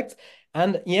spatial object,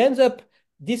 and he ends up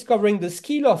discovering the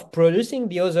skill of producing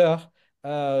the other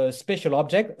special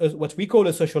object, what we call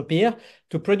a social peer,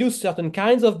 to produce certain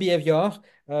kinds of behavior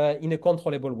in a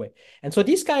controllable way. And so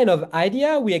this kind of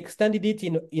idea, we extended it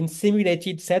in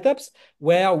simulated setups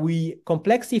where we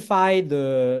complexify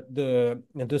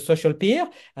the social peer.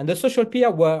 And the social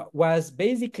peer was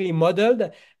basically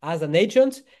modeled as an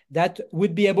agent that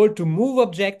would be able to move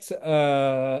objects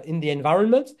in the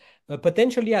environment,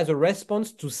 potentially as a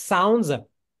response to sounds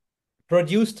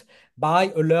produced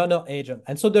by a learner agent.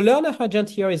 And so the learner agent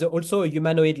here is also a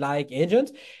humanoid-like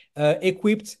agent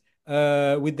equipped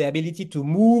with the ability to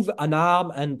move an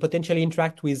arm and potentially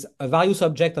interact with a various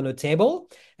object on a table.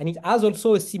 And it has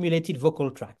also a simulated vocal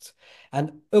tract.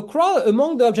 And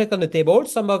among the objects on the table,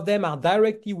 some of them are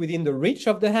directly within the reach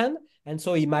of the hand. And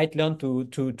so he might learn to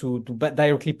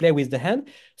directly play with the hand.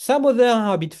 Some of them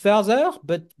are a bit further,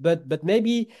 but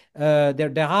maybe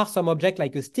there are some objects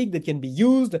like a stick that can be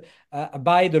used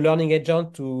by the learning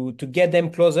agent to get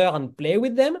them closer and play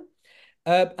with them.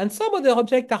 And some other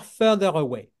objects are further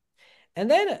away. And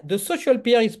then the social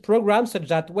peer is programmed such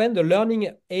that when the learning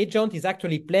agent is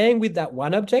actually playing with that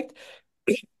one object,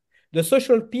 the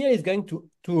social peer is going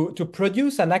to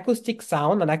produce an acoustic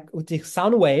sound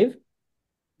wave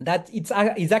that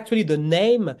is actually the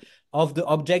name of the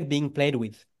object being played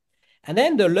with. And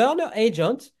then the learner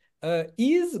agent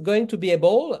is going to be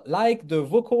able, like the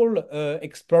vocal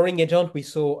exploring agent we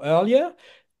saw earlier,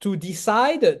 to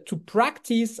decide to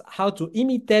practice how to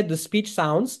imitate the speech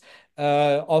sounds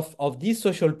of this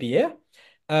social peer.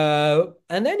 And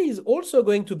then he's also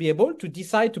going to be able to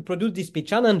decide to produce this speech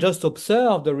sound and just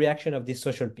observe the reaction of this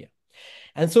social peer.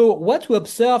 And so what we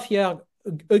observe here,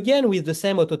 again with the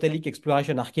same autotelic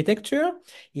exploration architecture,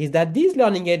 is that this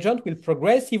learning agent will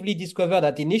progressively discover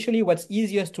that initially what's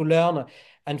easiest to learn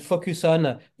and focus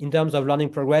on in terms of learning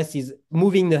progress is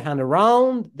moving the hand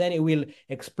around. Then it will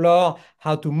explore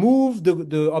how to move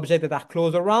the objects that are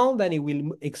close around. Then it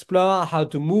will explore how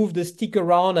to move the stick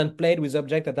around and play with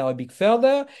objects that are a bit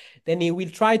further. Then it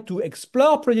will try to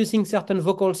explore producing certain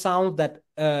vocal sounds that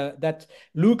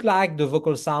look like the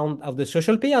vocal sound of the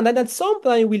social peer. And then at some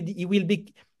point, it will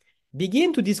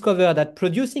begin to discover that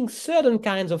producing certain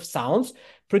kinds of sounds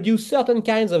produce certain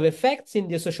kinds of effects in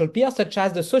the social peer, such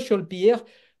as the social peer,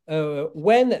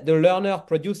 when the learner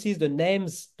produces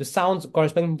the sounds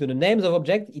corresponding to the names of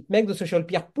objects, it makes the social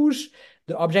peer push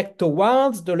the object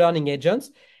towards the learning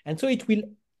agents. And so it will,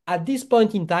 at this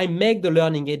point in time, make the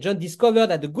learning agent discover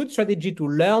that the good strategy to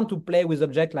learn to play with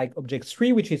objects like object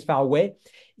 3, which is far away,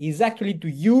 is actually to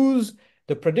use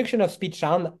the production of speech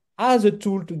sound as a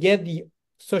tool to get the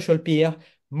social peer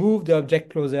move the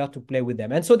object closer to play with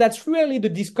them. And so that's really the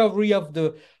discovery of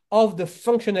the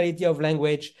functionality of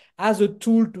language as a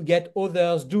tool to get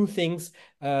others do things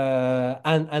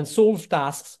and solve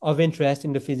tasks of interest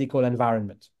in the physical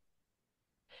environment.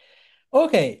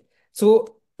 Okay,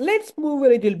 so let's move a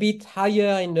little bit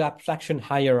higher in the abstraction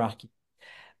hierarchy.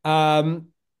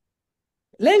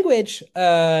 Language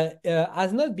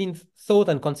has not been thought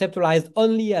and conceptualized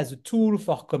only as a tool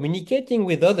for communicating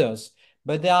with others,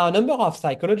 but there are a number of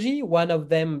psychology, one of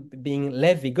them being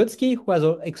Lev Vygotsky, who has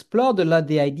explored a lot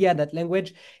the idea that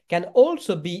language can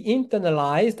also be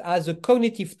internalized as a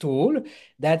cognitive tool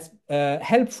that's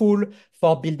helpful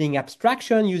for building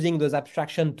abstraction, using those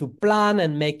abstractions to plan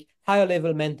and make higher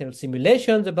level mental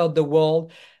simulations about the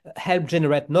world, help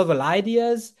generate novel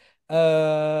ideas,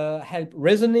 help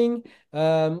reasoning.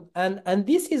 And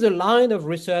this is a line of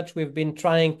research we've been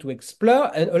trying to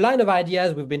explore, a line of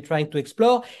ideas we've been trying to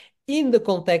explore in the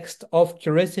context of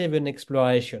curative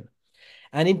exploration.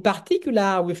 And in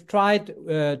particular, we've tried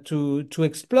to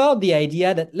explore the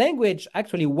idea that language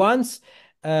actually once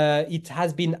it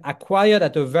has been acquired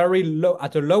at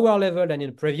a lower level than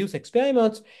in previous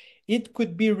experiments, it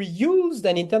could be reused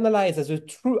and internalized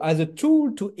as a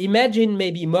tool to imagine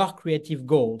maybe more creative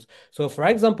goals. So for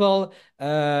example,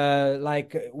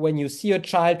 like when you see a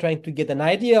child trying to get an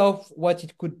idea of what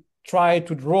it could try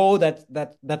to draw,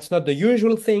 that's not the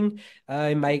usual thing.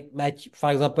 It might,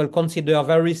 for example, consider a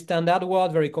very standard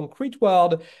word, very concrete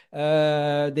word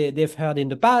they've heard in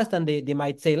the past, and they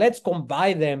might say, let's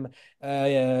combine them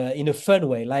in a fun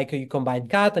way, like you combine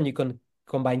cat and you can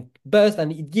combine bus,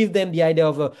 and it gives them the idea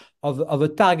of a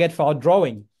target for a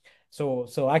drawing. So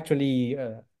actually,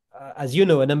 as you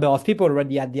know, a number of people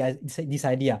already had this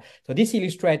idea. So this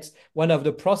illustrates one of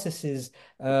the processes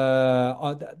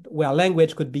where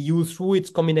language could be used through its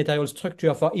combinatorial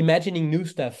structure for imagining new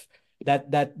stuff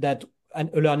that a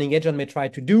learning agent may try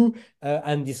to do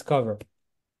and discover.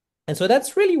 And so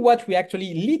that's really what we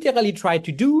actually literally try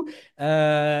to do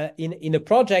in a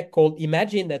project called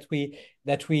Imagine that we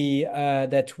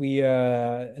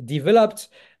developed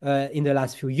in the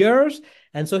last few years.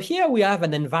 And so here we have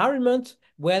an environment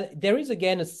where there is,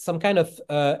 again, some kind of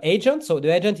agent. So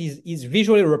the agent is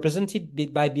visually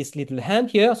represented by this little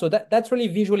hand here. So that's really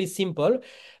visually simple.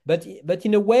 But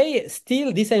in a way,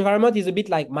 still, this environment is a bit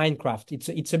like Minecraft.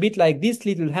 It's a bit like this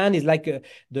little hand is like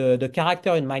the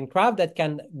character in Minecraft that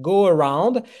can go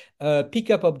around, pick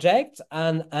up objects,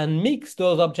 and mix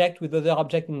those objects with other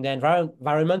objects in the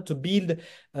environment to build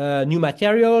new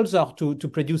materials or to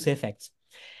produce effects.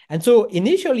 And so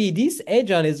initially, this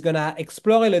agent is going to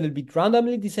explore a little bit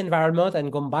randomly this environment and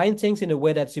combine things in a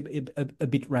way that's a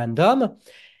bit random.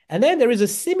 And then there is a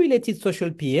simulated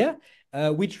social peer,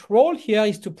 which role here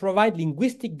is to provide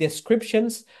linguistic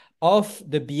descriptions of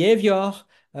the behavior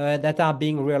that are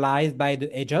being realized by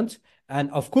the agent. And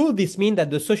of course, this means that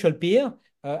the social peer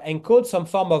encodes some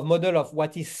form of model of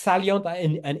what is salient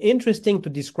and interesting to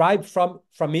describe from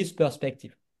his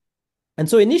perspective. And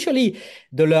so initially,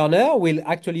 the learner will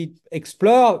actually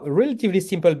explore relatively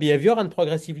simple behavior and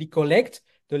progressively collect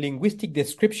the linguistic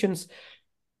descriptions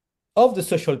of the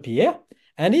social peer.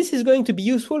 And this is going to be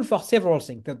useful for several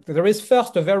things. There is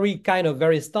first a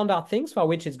very standard things for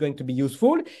which it's going to be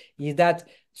useful is that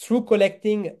through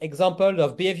collecting examples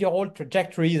of behavioral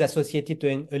trajectories associated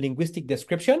to a linguistic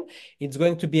description, it's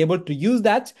going to be able to use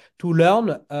that to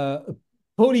learn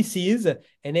policies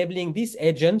enabling these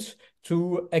agents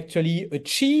to actually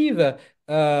achieve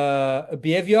a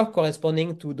behavior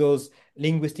corresponding to those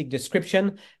linguistic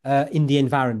description in the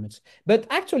environment. But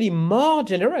actually, more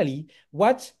generally,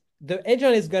 what the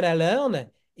agent is going to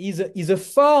learn is a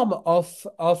form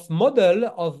of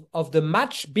model of the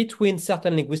match between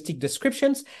certain linguistic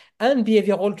descriptions and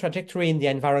behavioral trajectory in the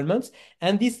environment.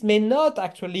 And this may not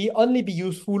actually only be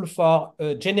useful for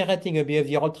generating a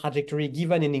behavioral trajectory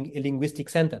given in a linguistic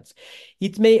sentence.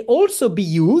 It may also be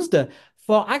used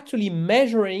for actually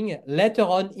measuring later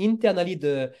on internally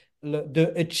the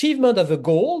achievement of a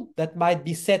goal that might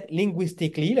be set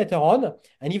linguistically later on.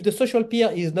 And if the social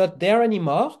peer is not there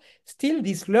anymore, still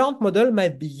this learned model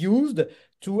might be used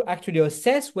to actually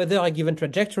assess whether a given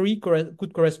trajectory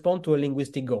could correspond to a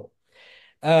linguistic goal.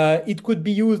 It could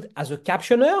be used as a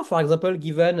captioner, for example,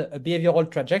 given a behavioral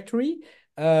trajectory.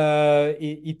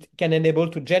 It can enable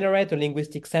to generate a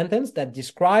linguistic sentence that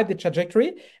describes the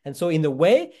trajectory. And so in a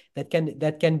way that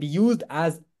can be used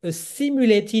as a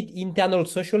simulated internal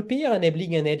social peer,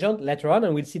 enabling an agent later on,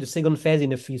 and we'll see the second phase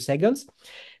in a few seconds,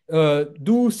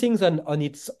 do things on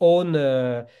its own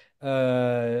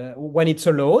when it's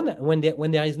alone,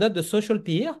 when there is not the social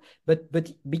peer, but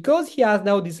because he has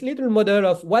now this little model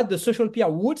of what the social peer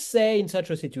would say in such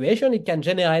a situation, it can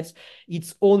generate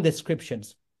its own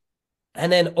descriptions. And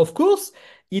then, of course,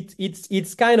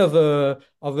 it's kind of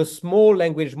a small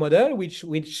language model which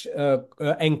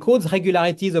encodes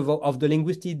regularities of the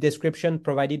linguistic description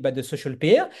provided by the social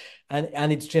peer,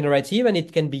 and it's generative, and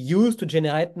it can be used to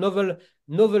generate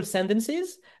novel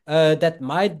sentences that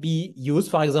might be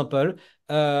used, for example,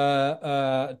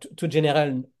 to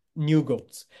generate new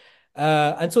goals.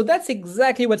 And so that's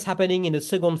exactly what's happening in the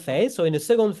second phase. So in the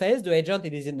second phase, the agent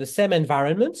is in the same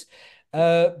environment.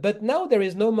 But now there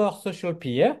is no more social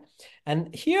peer.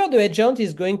 And here the agent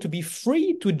is going to be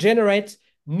free to generate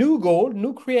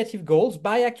new creative goals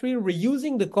by actually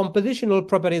reusing the compositional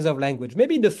properties of language.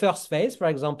 Maybe in the first phase, for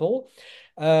example,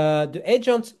 the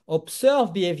agent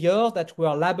observed behaviors that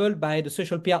were labeled by the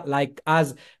social peer, like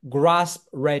as grasp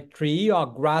red tree or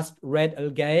grasp red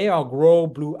algae or grow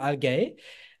blue algae.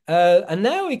 And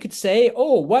now he could say,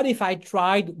 oh, what if I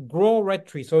tried grow red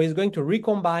tree? So he's going to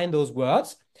recombine those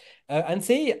words and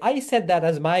say, I set that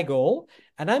as my goal,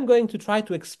 and I'm going to try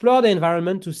to explore the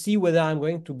environment to see whether I'm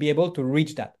going to be able to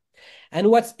reach that. And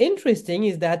what's interesting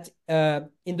is that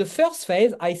in the first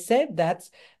phase, I said that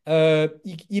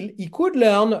he could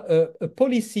learn a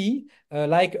policy,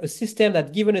 like a system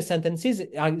that given a sentence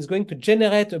is going to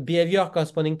generate a behavior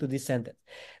corresponding to this sentence.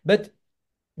 But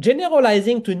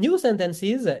generalizing to new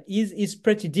sentences is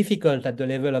pretty difficult at the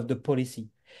level of the policy.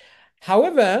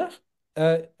 However,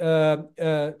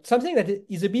 something that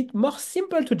is a bit more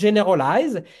simple to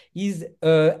generalize is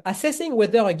assessing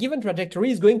whether a given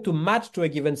trajectory is going to match to a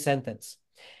given sentence.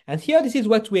 And here, this is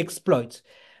what we exploit.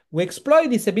 We exploit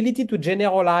this ability to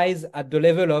generalize at the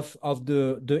level of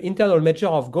the internal measure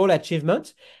of goal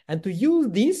achievement, and to use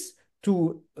this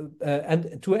to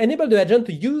enable the agent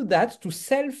to use that to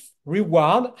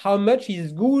self-reward how much he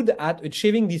is good at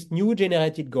achieving these new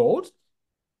generated goals.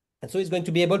 And so he's going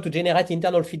to be able to generate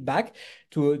internal feedback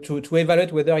to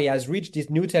evaluate whether he has reached this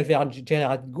new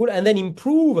self-generated goal, and then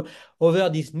improve over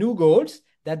these new goals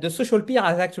that the social peer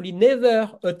has actually never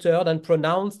uttered and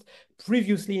pronounced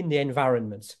previously in the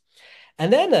environment.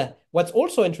 And then what's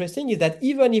also interesting is that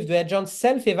even if the agent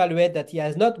self-evaluates that he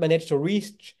has not managed to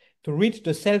reach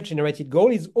the self-generated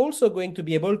goal, he's also going to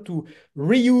be able to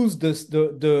reuse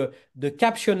the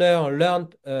captioner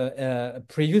learned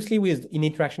previously in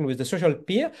interaction with the social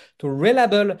peer to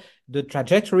relabel the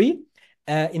trajectory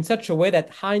in such a way that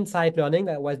hindsight learning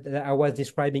that I was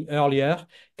describing earlier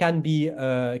can be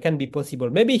possible.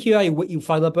 Maybe here,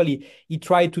 for example, he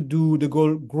tried to do the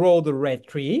goal, grow the red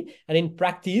tree, and in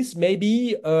practice,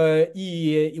 maybe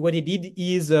what he did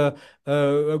is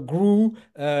grew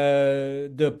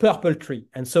the purple tree,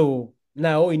 and so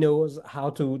now he knows how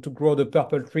to grow the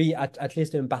purple tree at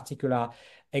least in a particular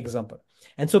example.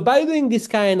 And so by doing this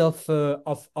kind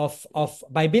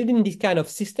by building this kind of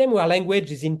system where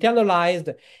language is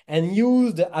internalized and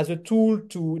used as a tool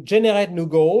to generate new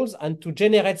goals and to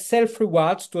generate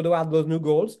self-rewards toward those new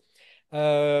goals,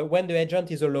 when the agent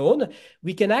is alone,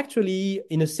 we can actually,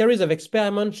 in a series of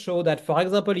experiments, show that, for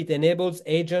example, it enables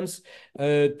agents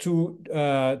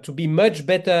to be much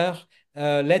better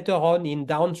later on in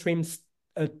downstream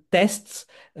tests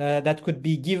that could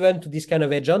be given to this kind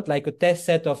of agent, like a test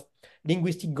set of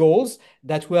linguistic goals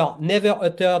that were never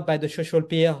uttered by the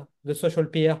simulated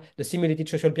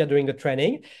social peer during the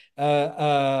training,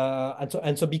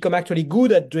 and so become actually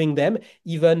good at doing them,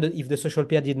 even if the social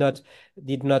peer did not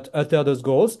utter those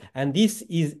goals. And this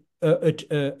is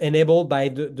enabled by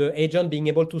the agent being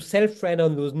able to self-train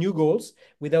on those new goals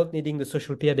without needing the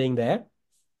social peer being there.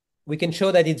 We can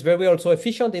show that it's very also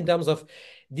efficient in terms of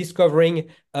discovering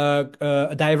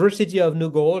a diversity of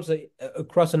new goals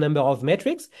across a number of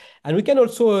metrics. And we can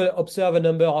also observe a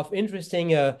number of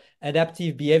interesting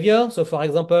adaptive behavior. So for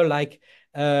example, like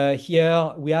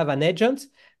here we have an agent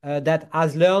that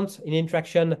has learned in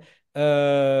interaction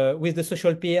with the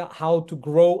social peer how to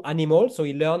grow animals. So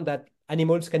he learned that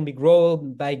animals can be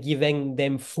grown by giving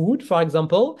them food, for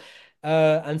example.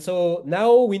 And so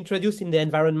now we introduce in the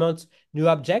environment new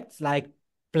objects like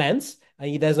plants, and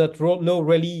he does not know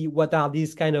really what are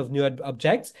these kind of new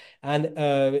objects. And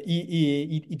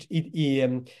he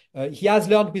has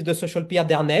learned with the social peer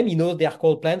their name. He knows they are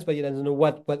called plants, but he doesn't know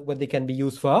what they can be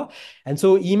used for. And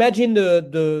so imagine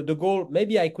the goal,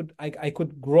 maybe I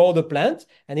could grow the plant,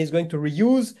 and he's going to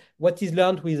reuse what he's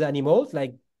learned with animals,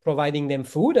 like providing them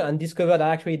food, and discover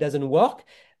that actually it doesn't work.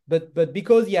 But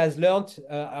because he has learned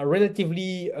a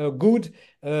relatively good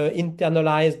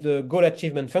internalized goal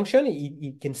achievement function,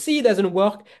 he can see it doesn't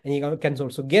work, and he can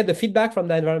also get the feedback from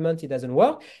the environment it doesn't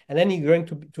work, and then he's going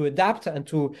to adapt and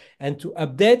to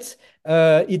update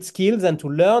its skills and to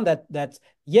learn that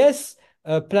yes,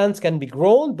 plants can be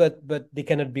grown, but they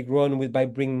cannot be grown by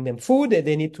bringing them food.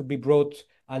 They need to be brought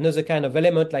another kind of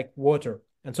element like water.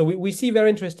 And so we see very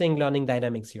interesting learning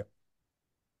dynamics here.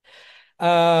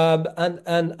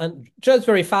 And just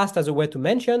very fast as a way to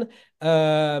mention,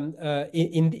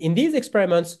 in these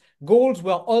experiments, goals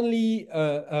were only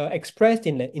expressed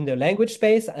in the language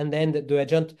space, and then the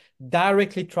agent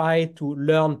directly tried to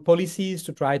learn policies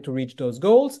to try to reach those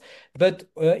goals. But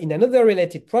in another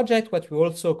related project, what we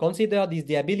also considered is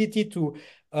the ability to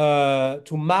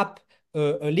map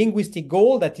a linguistic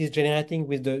goal that is generating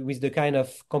with the kind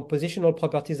of compositional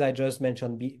properties I just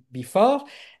mentioned before,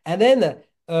 and then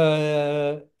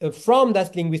from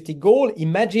that linguistic goal,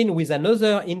 imagine with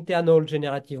another internal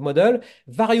generative model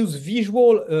various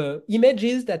visual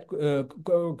images that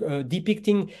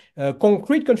depicting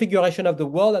concrete configuration of the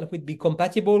world that would be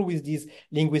compatible with these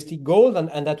linguistic goals,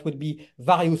 and that would be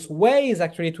various ways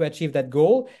actually to achieve that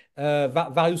goal,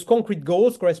 various concrete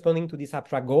goals corresponding to these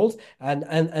abstract goals,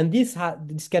 and this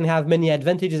can have many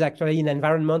advantages actually in an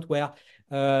environment where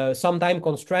sometimes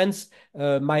constraints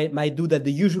might do that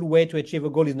the usual way to achieve a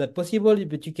goal is not possible,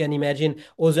 but you can imagine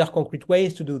other concrete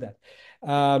ways to do that.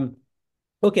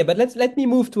 Okay, but let me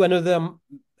move to another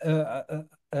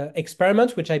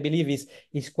experiment, which I believe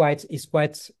is quite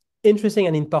interesting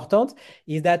and important.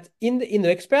 Is that in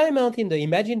the experiment in the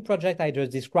Imagine project I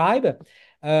just described,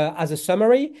 as a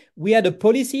summary, we had a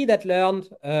policy that learned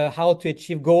how to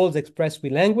achieve goals expressed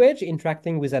with language,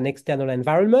 interacting with an external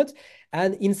environment.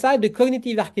 And inside the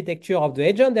cognitive architecture of the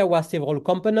agent, there were several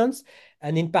components.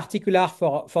 And in particular,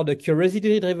 for the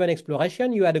curiosity-driven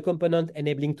exploration, you had a component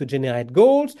enabling to generate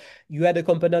goals. You had a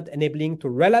component enabling to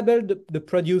relabel the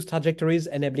produced trajectories,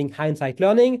 enabling hindsight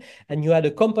learning. And you had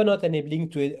a component enabling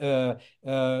to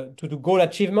do goal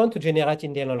achievement, to generate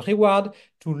internal reward,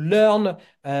 to learn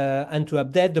and to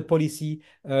update the policy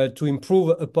to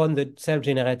improve upon the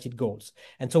self-generated goals.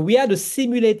 And so we had a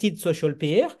simulated social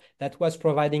peer that was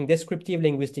providing descriptive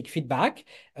linguistic feedback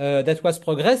that was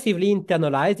progressively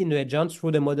internalized in the agent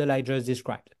through the model I just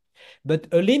described. But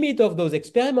a limit of those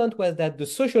experiments was that the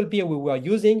social peer we were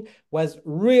using was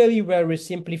really very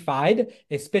simplified,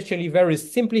 especially very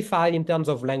simplified in terms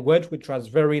of language, which was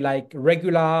very like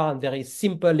regular and very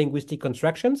simple linguistic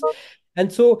constructions.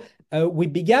 And so we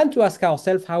began to ask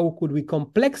ourselves, how could we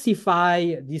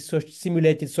complexify this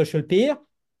simulated social peer?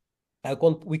 How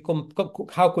could we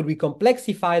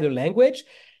complexify the language?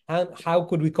 And how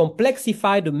could we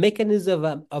complexify the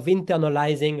mechanism of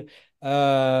internalizing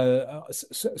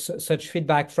such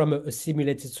feedback from a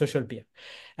simulated social peer?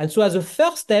 And so as a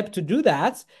first step to do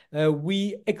that,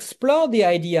 we explored the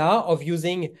idea of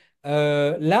using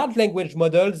large language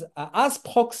models as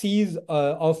proxies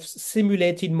of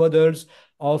simulated models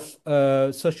of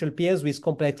social peers with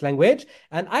complex language,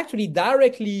 and actually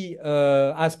directly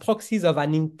as proxies of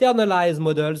an internalized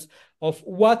models of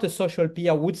what a social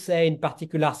peer would say in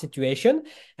particular situation.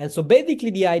 And so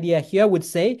basically the idea here would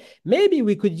say, maybe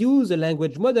we could use a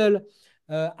language model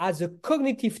as a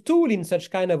cognitive tool in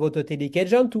such kind of autotelic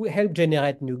agent to help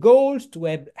generate new goals,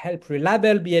 to help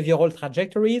reliable behavioral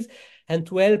trajectories, and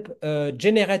to help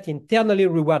generate internally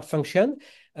reward function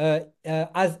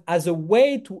as a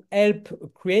way to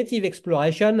help creative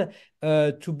exploration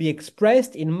to be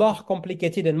expressed in more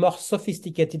complicated and more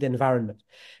sophisticated environment.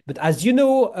 But as you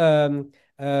know,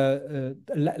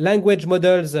 language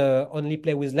models only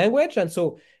play with language. And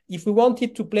so if we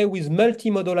wanted to play with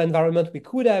multimodal environment, we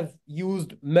could have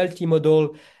used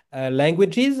multimodal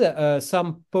languages.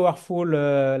 Some powerful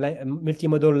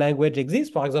multimodal language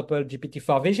exists, for example,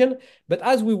 GPT-4 Vision. But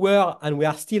as we were, and we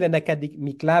are still an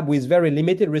academic lab with very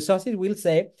limited resources, we'll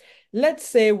say, let's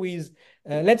stay with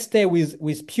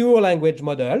pure language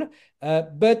model,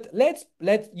 but let's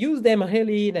use them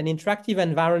really in an interactive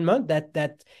environment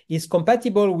that is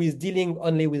compatible with dealing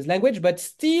only with language, but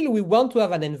still we want to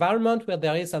have an environment where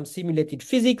there is some simulated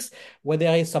physics, where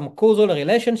there is some causal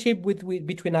relationship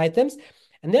between items.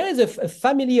 And there is a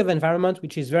family of environments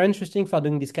which is very interesting for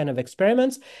doing this kind of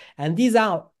experiments. And these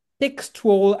are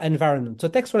textual environments. So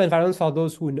textual environments, for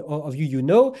those of you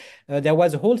know, there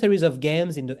was a whole series of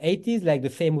games in the 80s, like the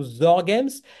famous Zor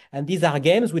games. And these are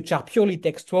games which are purely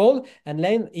textual. And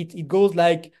then it goes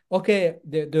like, okay,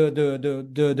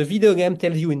 the video game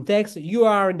tells you in text, you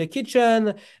are in the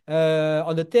kitchen,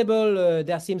 on the table,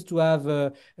 there seems to have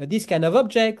this kind of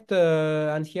object,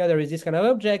 and here there is this kind of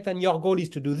object, and your goal is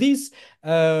to do this.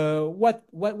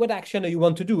 What action do you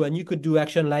want to do? And you could do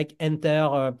action like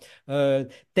enter,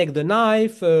 take the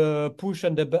knife, push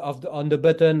on the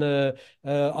button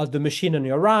of the machine on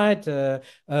your right,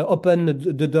 open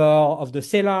the door of the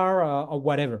cellar, or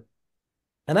whatever.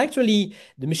 And actually,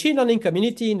 the machine learning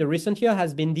community in the recent year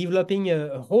has been developing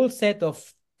a whole set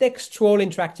of textual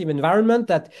interactive environment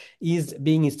that is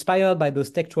being inspired by those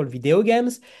textual video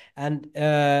games. And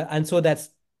so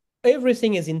that's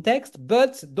everything is in text,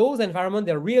 but those environments,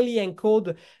 they really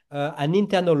encode an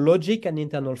internal logic and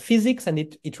internal physics, and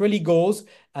it really goes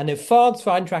and affords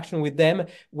for interaction with them,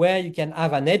 where you can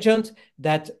have an agent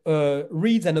that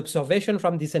reads an observation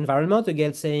from this environment,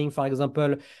 again saying, for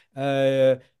example,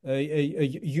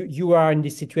 you are in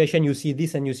this situation, you see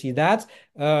this and you see that,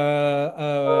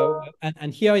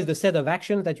 and here is the set of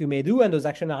actions that you may do, and those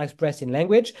actions are expressed in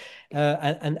language,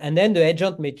 and then the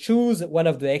agent may choose one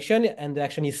of the action, and the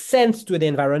action is sent to the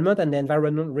environment, and the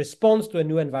environment responds to a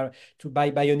new environment by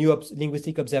a new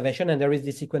linguistic observation, and there is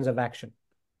this sequence of action.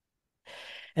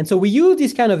 And so we use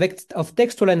this kind of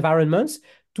textual environments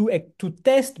to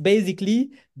test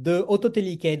basically the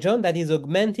autotelic agent that is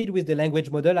augmented with the language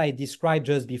model I described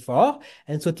just before.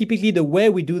 And so typically the way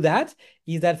we do that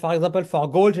is that, for example,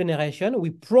 for goal generation, we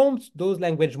prompt those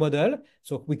language model.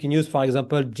 So we can use, for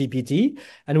example, GPT,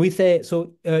 and we say,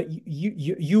 so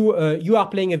you are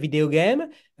playing a video game.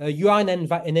 You are in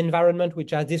an environment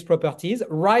which has these properties.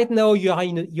 Right now, you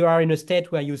are in a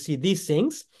state where you see these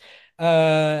things.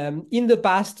 In the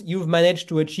past, you've managed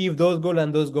to achieve those goals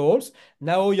and those goals.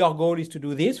 Now your goal is to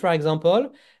do this, for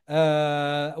example.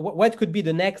 What could be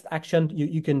the next action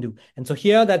you can do? And so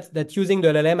here that's using the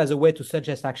LLM as a way to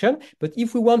suggest action. But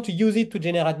if we want to use it to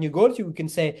generate new goals, you can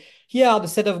say, here are the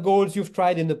set of goals you've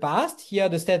tried in the past. Here are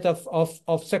the set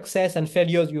of success and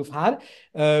failures you've had.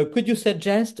 Could you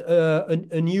suggest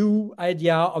a new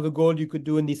idea of a goal you could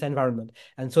do in this environment?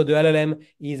 And so the LLM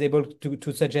is able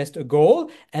to suggest a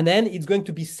goal, and then it's going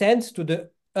to be sent to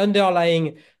the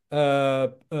underlying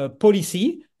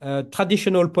policy,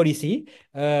 traditional policy,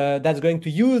 that's going to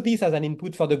use this as an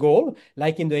input for the goal,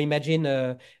 like in the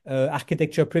Imagine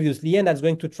architecture previously, and that's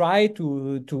going to try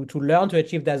to learn to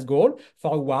achieve that goal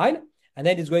for a while. and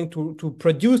then it's going to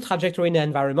produce trajectory in the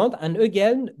environment. And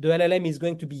again, the LLM is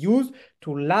going to be used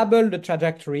to label the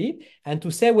trajectory and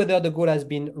to say whether the goal has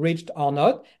been reached or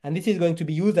not. And this is going to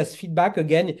be used as feedback,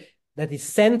 again, that is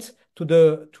sent to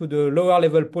the lower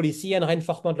level policy and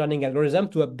reinforcement learning algorithm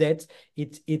to update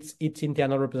its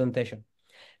internal representation.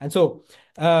 And so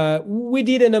we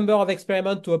did a number of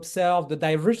experiments to observe the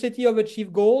diversity of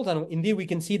achieved goals. And indeed, we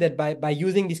can see that by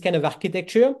using this kind of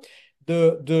architecture,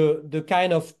 the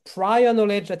kind of prior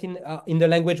knowledge that in the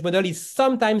language model is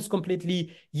sometimes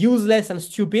completely useless and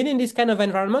stupid in this kind of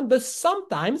environment, but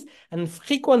sometimes, and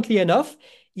frequently enough,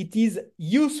 it is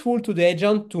useful to the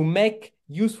agent to make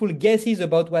useful guesses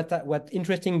about what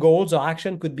interesting goals or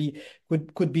action could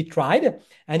be tried.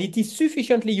 And it is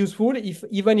sufficiently useful,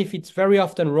 even if it's very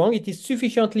often wrong, it is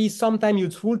sufficiently sometimes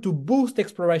useful to boost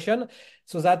exploration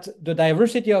so that the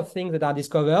diversity of things that are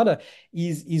discovered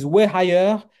is way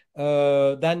higher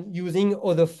than using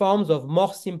other forms of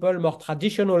more simple, more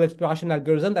traditional exploration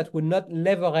algorithms that would not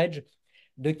leverage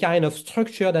the kind of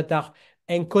structure that are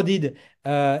encoded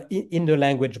in the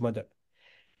language model.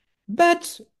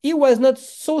 But it was not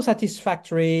so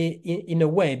satisfactory in a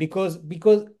way because,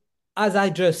 as I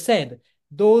just said,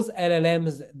 those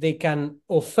LLMs, they can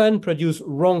often produce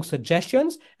wrong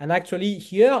suggestions. And actually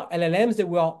here, LLMs, they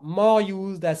were more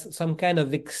used as some kind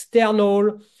of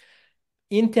external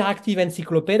interactive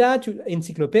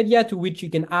encyclopedia to which you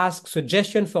can ask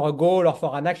suggestions for a goal or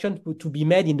for an action to be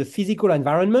made in the physical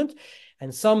environment.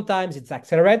 And sometimes it's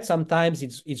accurate, sometimes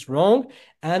it's wrong.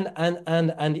 And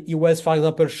it was, for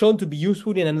example, shown to be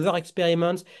useful in another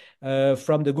experiment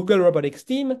from the Google Robotics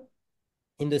team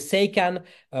in the SEICAN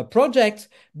project.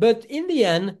 But in the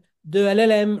end, the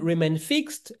LLM remained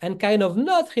fixed and kind of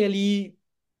not really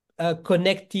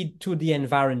connected to the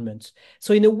environment.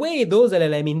 So in a way, those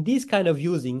LLM in this kind of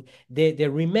using, they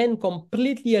remain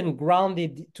completely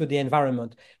ungrounded to the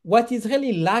environment. What is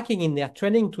really lacking in their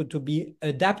training to be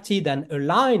adapted and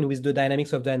aligned with the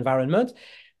dynamics of the environment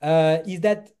is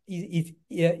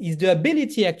the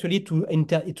ability actually to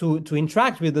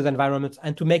interact with those environments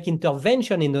and to make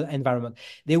intervention in the environment.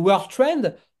 They were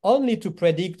trained only to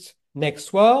predict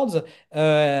next words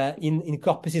in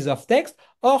corpuses of text,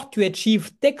 or to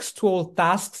achieve textual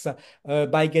tasks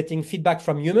by getting feedback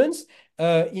from humans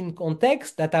in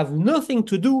contexts that have nothing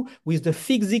to do with the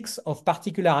physics of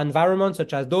particular environments,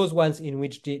 such as those ones in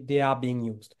which they are being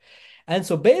used. And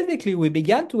so basically, we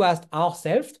began to ask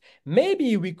ourselves,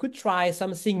 maybe we could try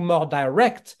something more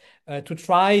direct to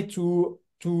try to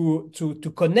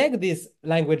connect these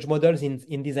language models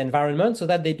in this environment so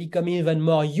that they become even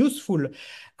more useful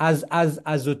as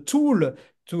a tool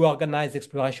to organize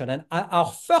exploration. And our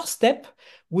first step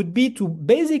would be to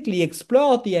basically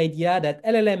explore the idea that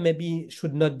LLM maybe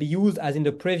should not be used, as in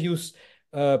the previous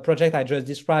project I just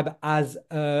described, as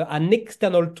an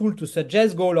external tool to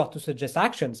suggest goal or to suggest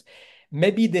actions.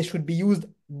 Maybe they should be used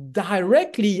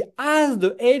directly as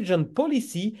the agent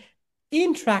policy,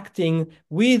 interacting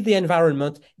with the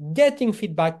environment, getting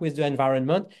feedback with the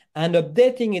environment, and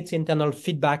updating its internal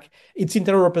feedback, its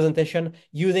internal representation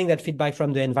using that feedback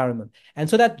from the environment. And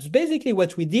so that's basically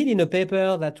what we did in a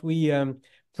paper that we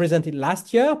presented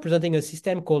last year, presenting a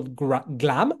system called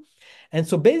GLAM. And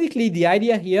so basically the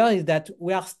idea here is that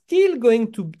we are still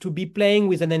going to be playing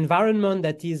with an environment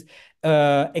that is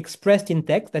expressed in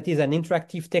text, that is an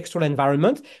interactive textual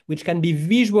environment, which can be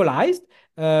visualized.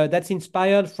 That's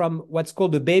inspired from what's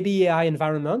called the baby AI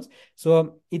environment.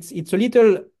 So it's a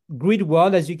little grid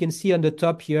world, as you can see on the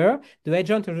top here. The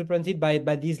agent is represented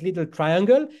by this little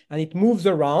triangle, and it moves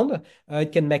around.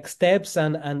 It can make steps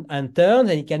and turns,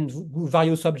 and it can do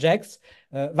various objects,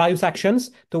 various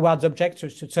actions towards objects,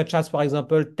 such as, for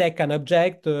example, take an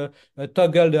object,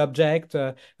 toggle the object,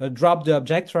 drop the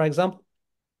object, for example.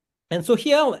 And so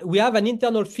here we have an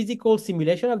internal physical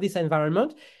simulation of this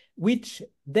environment, which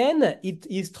then it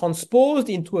is transposed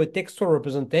into a textual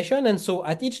representation. And so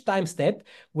at each time step,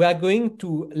 we are going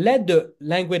to let the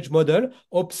language model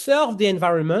observe the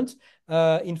environment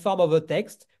in form of a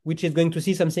text, which is going to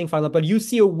see something. For example, you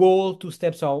see a wall 2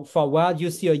 steps forward, you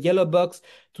see a yellow box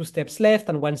 2 steps left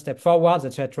and 1 step forward,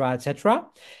 etc., etc.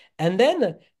 And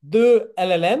then the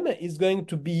LLM is going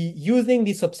to be using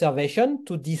this observation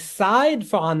to decide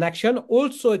for an action,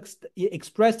 also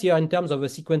expressed here in terms of the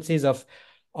sequences of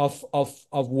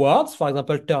words, for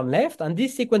example, turn left. And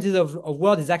these sequences of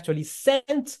words is actually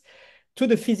sent to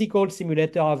the physical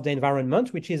simulator of the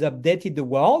environment, which is updating the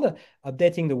world,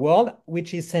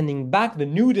 which is sending back the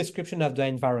new description of the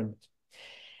environment.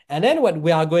 And then what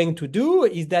we are going to do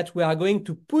is that we are going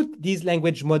to put this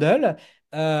language model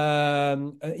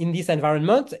in this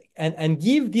environment and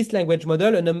give this language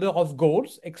model a number of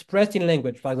goals expressed in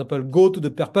language. For example, go to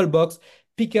the purple box,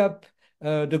 pick up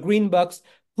the green box,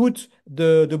 put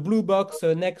the blue box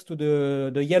next to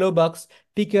the yellow box,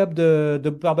 pick up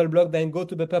the purple block, then go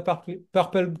to the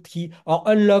purple key, or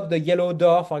unlock the yellow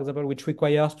door, for example, which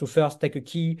requires to first take a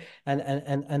key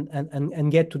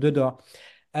and get to the door.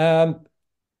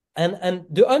 And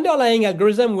the underlying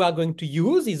algorithm we are going to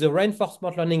use is a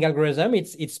reinforcement learning algorithm.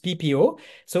 It's PPO.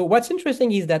 So what's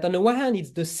interesting is that on the one hand,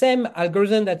 it's the same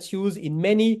algorithm that's used in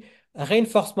many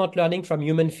reinforcement learning from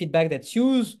human feedback that's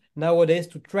used nowadays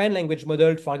to train language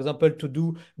models, for example, to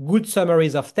do good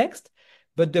summaries of text.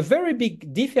 But the very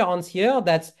big difference here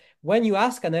that when you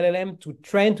ask an LLM to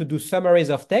train to do summaries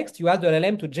of text, you ask the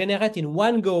LLM to generate in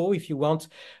one go, if you want,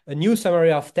 a new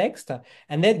summary of text,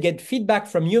 and then get feedback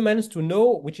from humans to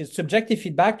know, which is subjective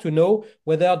feedback, to know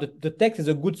whether the text is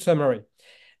a good summary.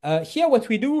 Here, what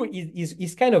we do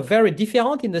is kind of very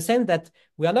different in the sense that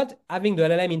we are not having the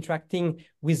LLM interacting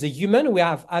with the human. We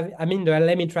have, the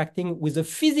LLM interacting with the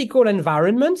physical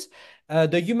environment.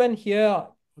 The human here,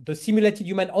 the simulated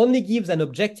human, only gives an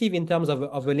objective in terms of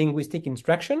a linguistic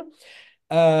instruction.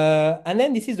 And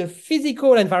then this is the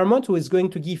physical environment who is going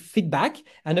to give feedback.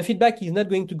 And the feedback is not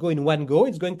going to go in one go.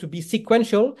 It's going to be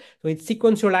sequential. So it's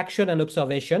sequential action and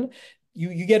observation.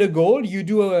 You get a goal,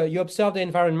 you observe the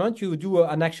environment, you do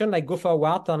an action like go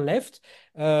forward, turn left.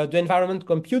 The environment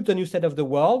computes the new state of the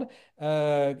world,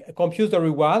 computes the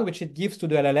reward, which it gives to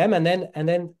the LLM, and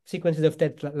then sequences of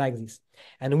text like this.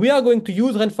 And we are going to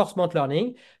use reinforcement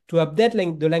learning to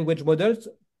update the language models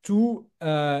to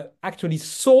actually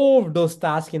solve those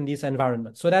tasks in this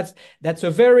environment. So that's a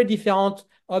very different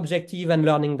objective and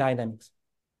learning dynamics.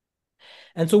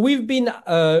 And so we've been,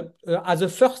 as a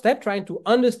first step, trying to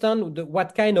understand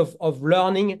what kind of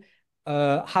learning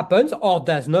happens or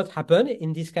does not happen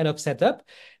in this kind of setup.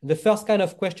 The first kind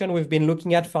of question we've been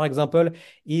looking at, for example,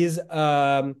 is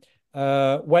what's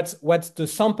the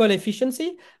sample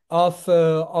efficiency of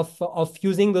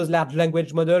using those large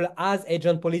language models as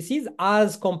agent policies,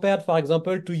 as compared, for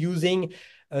example, to using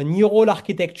a neural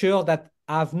architecture that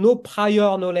have no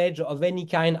prior knowledge of any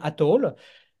kind at all.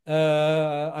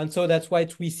 And so that's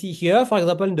what we see here. For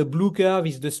example, in the blue curve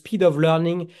is the speed of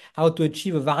learning how to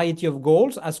achieve a variety of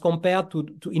goals, as compared to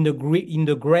in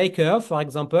the gray curve, for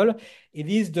example, it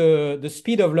is the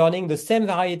speed of learning the same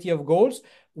variety of goals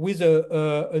with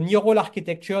a neural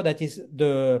architecture that is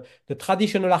the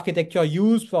traditional architecture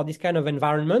used for this kind of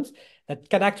environment that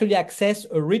can actually access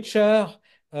a richer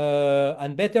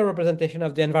and better representation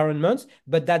of the environment,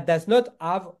 but that does not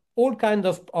have all kinds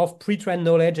of pre-trained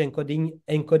knowledge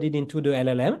encoded into the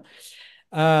LLM.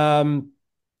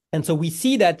 And so we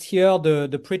see that here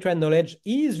the pre-trained knowledge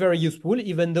is very useful,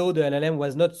 even though the LLM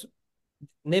was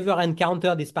never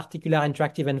encountered this particular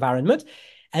interactive environment.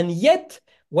 And yet,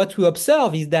 what we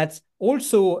observe is that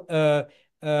also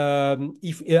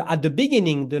if at the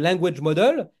beginning, the language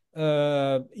model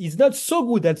is not so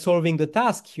good at solving the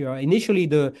task here. Initially,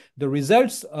 the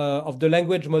results of the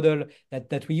language model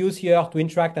that we use here to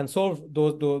interact and solve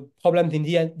those problems in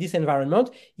this environment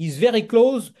is very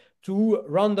close to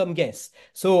random guess.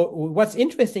 So what's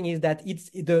interesting is that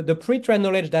the pre-trained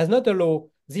knowledge does not allow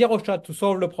zero shot to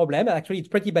solve the problem. Actually, it's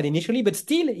pretty bad initially, but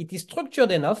still it is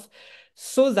structured enough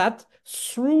so that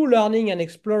through learning and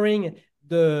exploring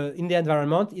in the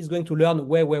environment is going to learn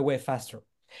way faster.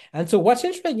 And so what's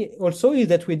interesting also is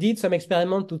that we did some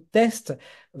experiment to test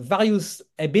various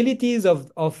abilities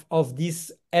of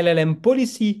this LLM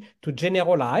policy to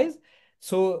generalize.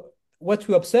 So what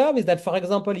we observe is that, for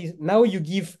example, now you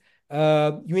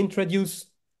introduce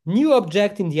new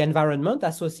object in the environment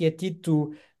associated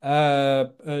to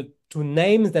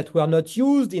names that were not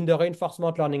used in the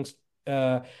reinforcement learning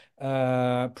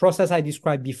process I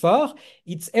described before.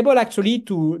 It's able actually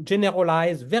to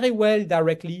generalize very well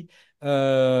directly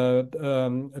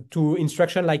to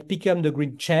instruction like pick up the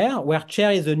green chair, where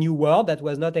chair is a new word that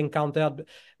was not encountered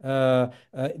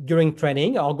during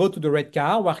training, or go to the red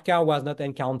car, where car was not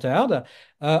encountered,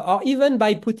 or even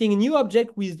by putting a new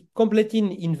object with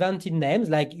completely invented names,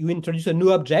 like you introduce a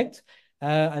new object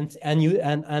and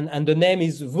the name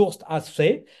is Wurst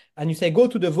after, and you say go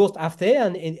to the Wurst after,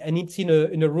 and it's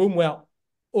in a room where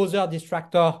other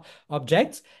distractor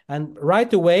objects, and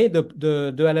right away the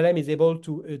LLM is able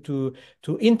to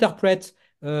interpret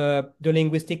the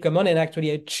linguistic command and actually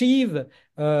achieve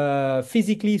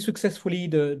physically successfully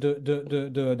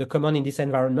the command in this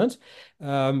environment.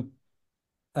 But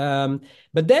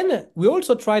then we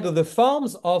also tried other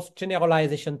forms of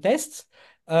generalization tests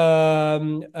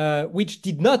which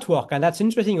did not work. And that's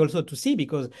interesting also to see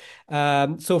because,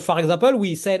 so for example,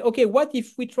 we said, okay, what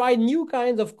if we try new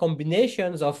kinds of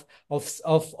combinations of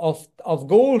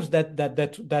goals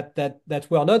that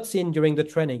were not seen during the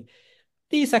training?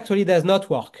 This actually does not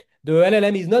work. The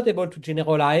LLM is not able to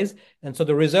generalize, and so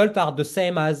the results are the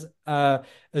same as a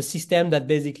system that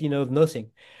basically knows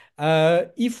nothing.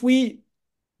 If we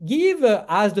give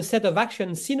as the set of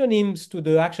actions synonyms to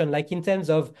the action, like in terms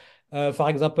of, for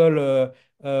example,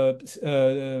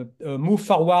 move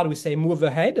forward, we say move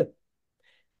ahead.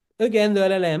 Again, the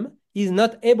LLM is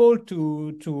not able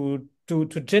to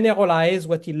generalize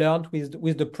what he learned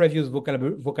with the previous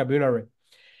vocabulary.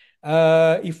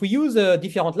 If we use a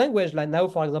different language, like now,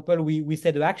 for example, we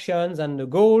say the actions and the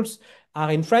goals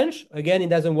are in French, again, it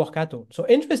doesn't work at all. So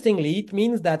interestingly, it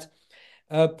means that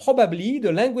probably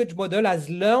the language model has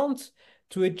learned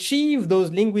to achieve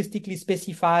those linguistically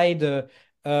specified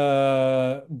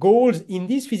goals in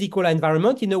this physical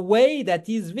environment in a way that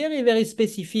is very, very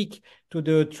specific to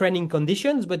the training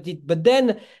conditions, but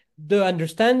then the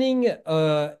understanding,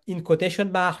 in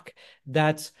quotation mark,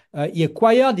 that he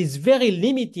acquired is very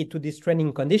limited to these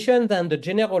training conditions, and the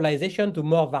generalization to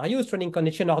more various training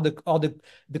conditions or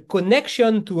the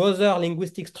connection to other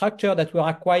linguistic structure that were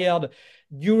acquired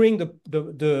during the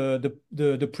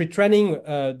pre-training,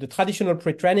 the traditional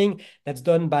pre-training that's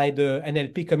done by the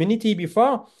NLP community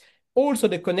before. Also,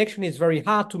 the connection is very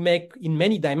hard to make in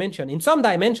many dimensions. In some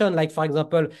dimension, like for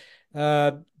example,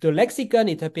 the lexicon,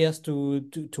 it appears to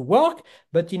work,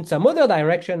 but in some other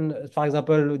direction, for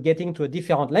example, getting to a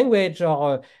different language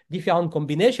or a different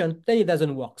combination, then it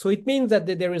doesn't work. So it means that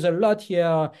there is a lot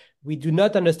here we do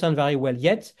not understand very well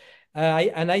yet.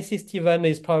 I see Stephen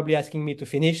is probably asking me to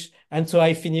finish, and so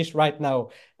I finish right now,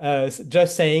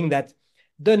 just saying that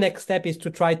the next step is to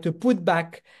try to put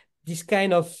back this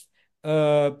kind of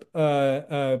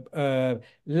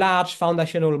large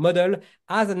foundational model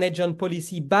as an agent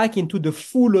policy back into the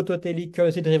full Autotelic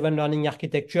curiosity-driven learning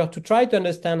architecture to try to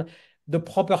understand the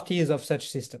properties of such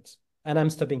systems. And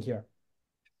I'm stopping here.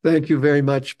 Thank you very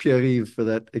much, Pierre-Yves, for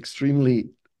that extremely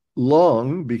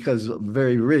long, because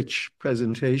very rich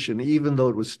presentation, even though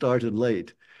it was started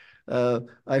late.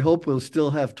 I hope we'll still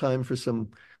have time for some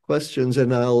questions,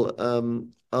 and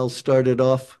I'll start it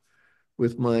off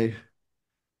with my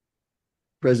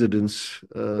president's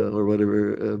or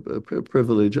whatever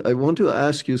privilege. I want to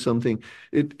ask you something.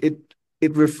 It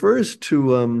refers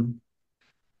to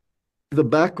the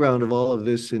background of all of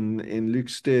this in Luc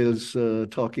Steele's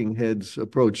Talking Heads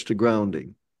approach to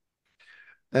grounding.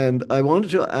 And I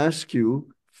wanted to ask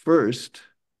you first,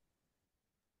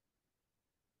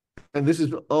 and this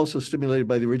is also stimulated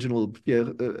by the original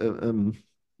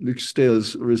Luc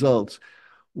Steele's results.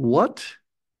 What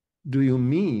do you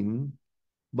mean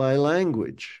by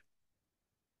language?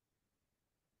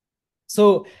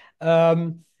 So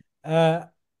I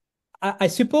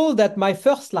suppose that my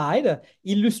first slide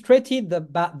illustrated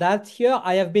that here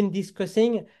I have been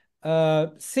discussing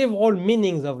several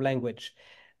meanings of language.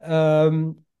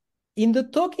 In the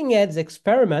Talking Heads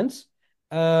experiments,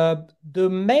 the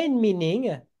main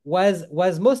meaning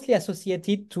was mostly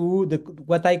associated to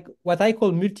what I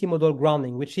call multimodal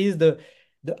grounding, which is the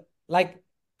like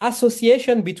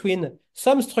association between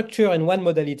some structure in one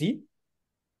modality,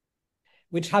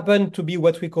 which happen to be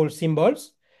what we call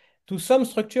symbols, to some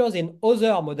structures in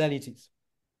other modalities.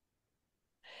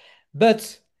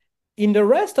 But in the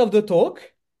rest of the talk,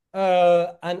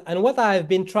 and what I've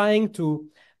been trying to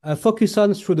focus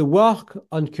on through the work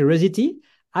on curiosity,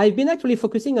 I've been actually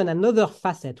focusing on another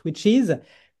facet, which is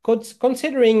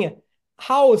considering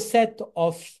how a set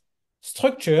of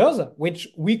structures, which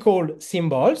we call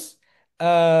symbols,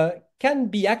 can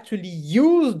be actually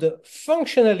used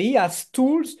functionally as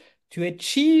tools to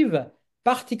achieve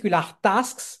particular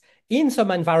tasks in some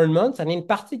environments, and in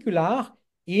particular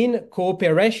in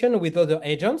cooperation with other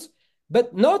agents,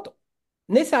 but not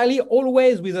necessarily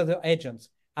always with other agents.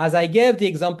 As I gave the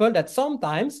example that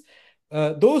sometimes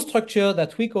those structures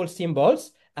that we call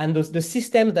symbols and the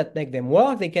systems that make them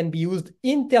work, they can be used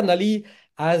internally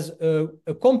as a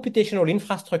computational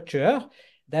infrastructure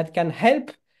that can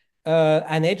help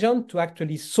an agent to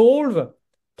actually solve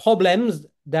problems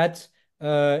that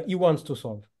he wants to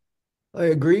solve. I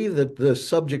agree that the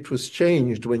subject was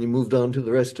changed when you moved on to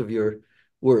the rest of your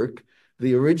work.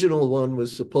 The original one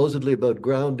was supposedly about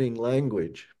grounding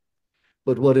language,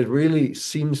 but what it really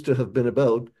seems to have been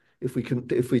about, if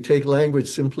we take language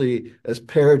simply as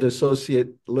paired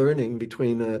associate learning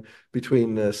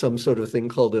between some sort of thing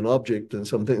called an object and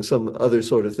some other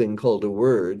sort of thing called a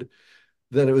word,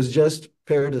 then it was just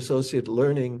paired associate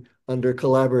learning under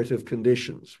collaborative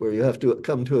conditions, where you have to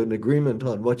come to an agreement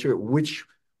on which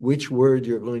word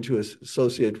you're going to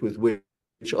associate with which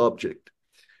object.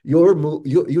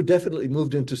 You definitely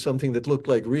moved into something that looked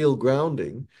like real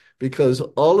grounding, because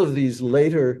all of these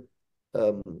later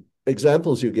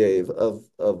examples you gave of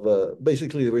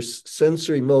basically there was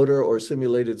sensory motor or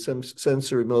simulated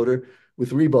sensory motor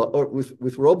with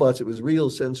robots. It was real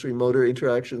sensory motor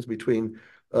interactions between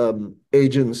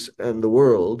agents and the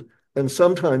world, and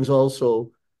sometimes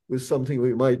also with something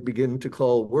we might begin to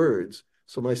call words.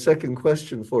 So my second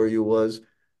question for you was,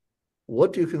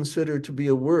 what do you consider to be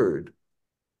a word?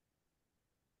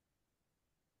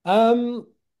 Um,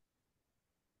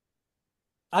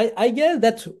 I guess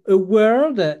that a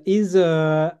word is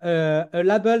a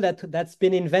label that's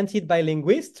been invented by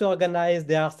linguists to organize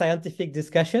their scientific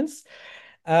discussions.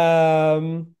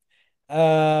 Um,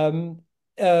 and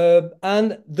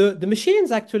the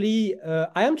machines actually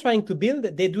I am trying to build,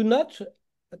 they do not,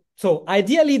 so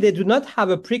ideally they do not have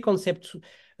a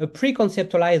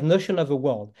preconceptualized notion of a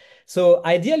world. So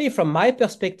ideally, from my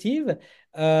perspective,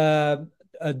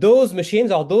 those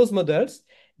machines or those models,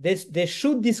 they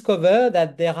should discover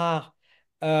that there are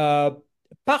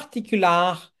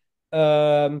particular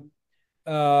um,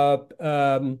 uh,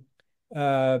 um,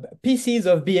 pieces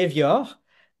of behavior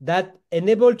that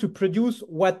enable to produce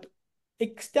what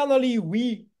externally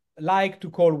we like to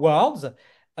call words,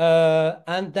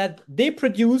 and that they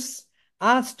produce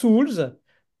as tools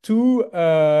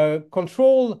to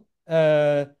control,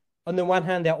 on the one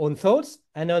hand, their own thoughts,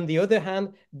 and on the other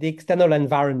hand, the external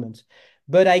environment.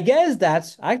 But I guess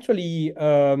that actually,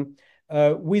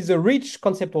 with a rich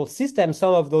conceptual system,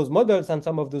 some of those models and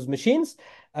some of those machines,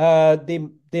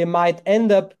 they might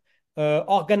end up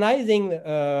organizing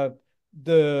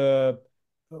the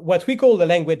what we call the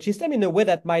language system in a way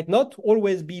that might not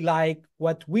always be like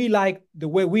what we like, the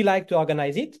way we like to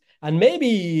organize it, and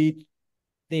maybe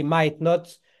they might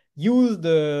not use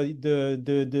the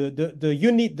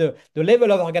unit, the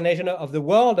level of organization of the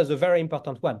world as a very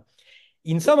important one.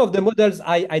 In some of the models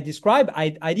I described,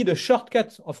 I did a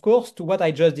shortcut, of course, to what I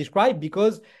just described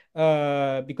because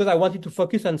I wanted to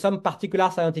focus on some particular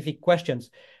scientific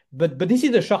questions. But this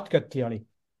is a shortcut, clearly.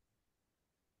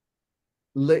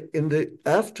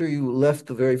 After you left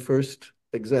the very first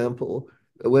example,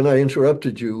 when I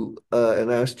interrupted you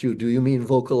and asked you, do you mean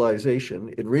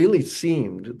vocalization? It really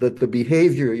seemed that the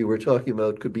behavior you were talking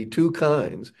about could be two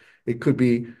kinds. It could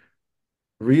be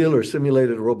real or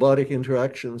simulated robotic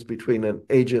interactions between an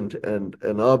agent and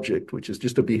an object, which is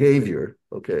just a behavior,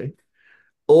 okay?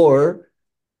 Or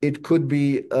it could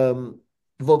be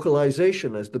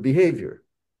vocalization as the behavior,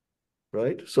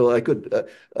 right? So I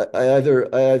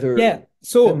either Yeah.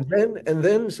 So and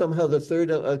then somehow the third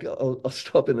I'll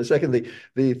stop in a second.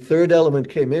 The third element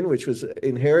came in, which was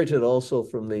inherited also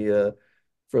from the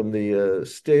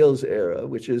Stales era,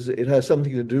 which is it has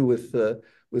something to do with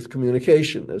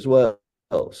communication as well.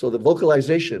 So the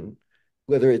vocalization,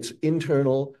 whether it's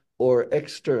internal or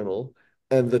external,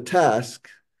 and the task,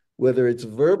 whether it's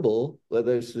verbal,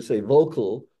 whether it's to say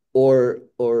vocal or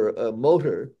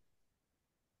motor,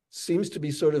 seems to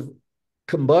be sort of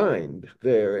combined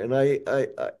there. And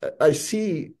I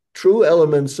see true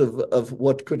elements of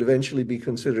what could eventually be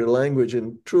considered language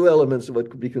and true elements of what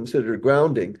could be considered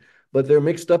grounding, but they're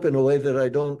mixed up in a way that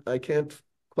I can't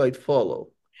quite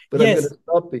follow. But I'm going yes, to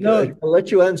stop because no, I'll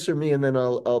let you answer me and then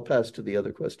I'll pass to the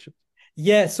other question.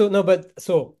 yeah. So no, but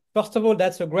so first of all,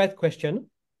 that's a great question,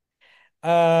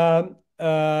 and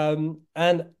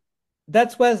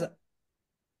that was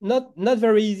not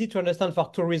very easy to understand for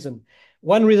two reasons.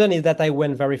 One reason is that I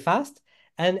went very fast,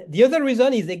 and the other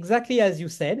reason is exactly as you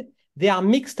said. They are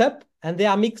mixed up, and they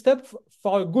are mixed up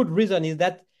for a good reason. Is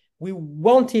that we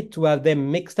wanted to have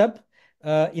them mixed up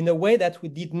in a way that we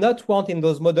did not want in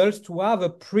those models to have a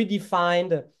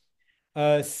predefined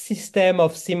system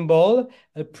of symbol,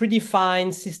 a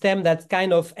predefined system that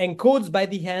kind of encodes by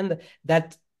the hand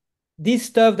that this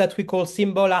stuff that we call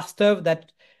symbol are stuff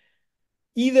that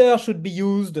either should be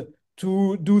used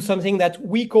to do something that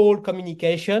we call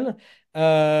communication.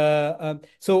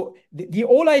 So the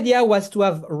whole idea was to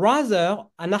have rather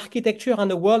an architecture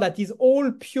and a world that is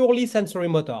all purely sensory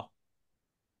motor.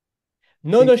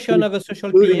 No notion of a social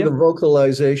Including the behavior.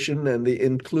 vocalization and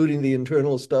including the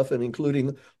internal stuff and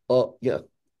including yeah.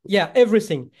 Yeah,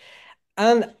 everything.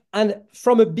 And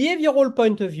from a behavioral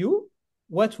point of view,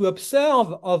 what we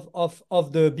observe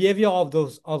of the behavior of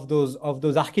those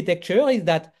architecture is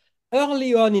that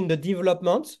early on in the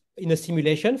development, in a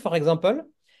simulation, for example,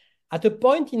 at a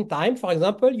point in time, for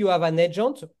example, you have an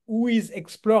agent who is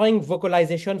exploring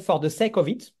vocalization for the sake of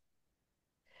it.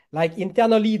 Like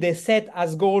internally, they set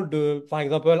as goal, for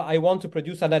example, I want to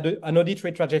produce an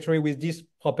auditory trajectory with this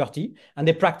property, and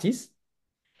they practice.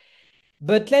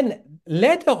 But then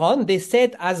later on, they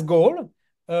set as goal,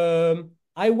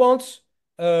 I want,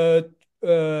 for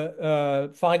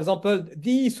example,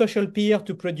 the social peer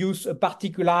to produce a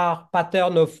particular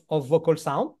pattern of vocal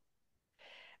sound.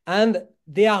 And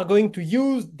they are going to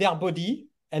use their body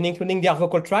and including their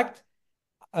vocal tract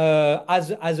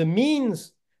as a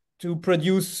means to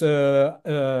produce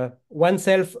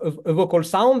oneself a vocal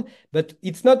sound, but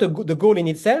it's not the goal in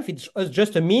itself. It's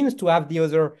just a means to have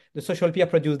the social peer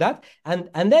produce that.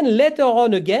 And then later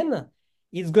on again,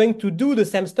 it's going to do the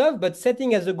same stuff, but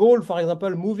setting as a goal, for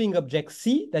example, moving object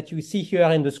C that you see here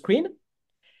in the screen.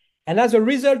 And as a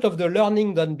result of the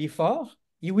learning done before,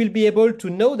 he will be able to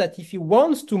know that if he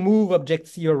wants to move object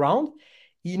C around,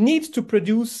 he needs to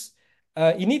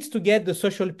get the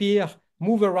social peer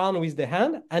move around with the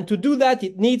hand. And to do that,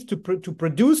 it needs to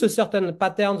produce a certain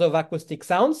patterns of acoustic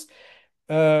sounds,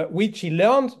 which he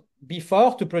learned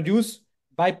before to produce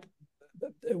by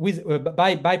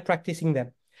practicing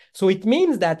them. So it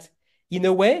means that, in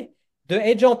a way, the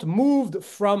agent moved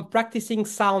from practicing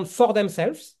sound for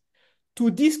themselves to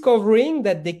discovering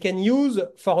that they can use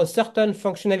for a certain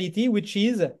functionality, which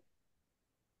is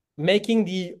making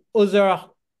the other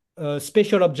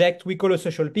special object we call a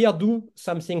social peer do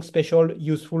something special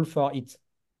useful for it.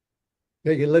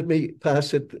 Okay, let me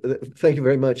pass it. Thank you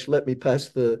very much. Let me pass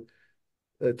to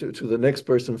the next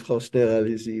person, Faustner.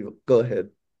 Allez-y. Go ahead.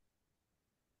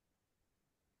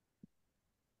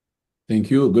 Thank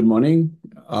you. Good morning.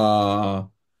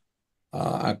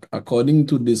 According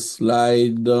to this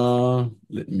slide,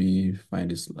 let me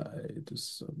find this slide.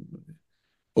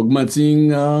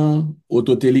 Augmenting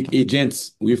autotelic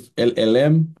agents with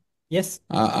LLM. Yes.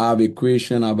 I have a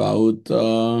question about,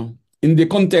 in the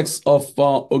context of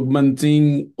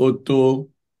augmenting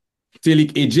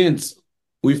autotelic agents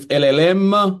with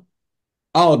LLM,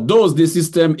 how does the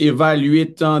system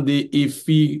evaluate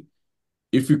the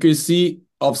efficacy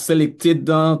of selected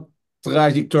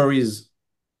trajectories?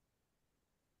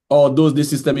 Or does the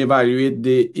system evaluate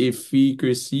the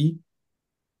efficacy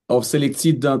of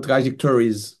selected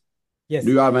trajectories? Yes.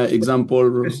 Do you have an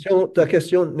example? Ta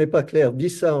question n'est pas claire. Dis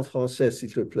ça en français,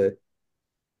 s'il te plaît.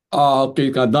 Ok.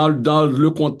 Dans le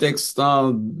contexte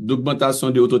d'augmentation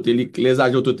de autotélique, les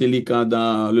agents autotéliques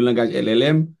dans le langage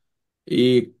LLM,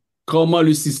 et comment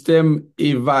le système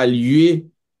évalue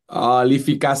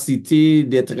l'efficacité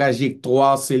des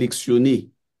trajectoires sélectionnées?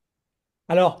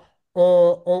 Alors,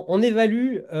 on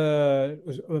évalue,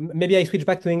 maybe I switch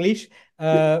back to English.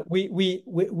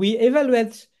 We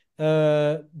evaluate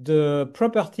the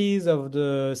properties of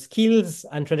the skills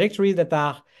and trajectories that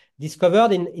are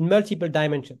discovered in multiple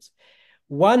dimensions.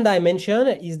 One dimension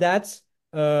is that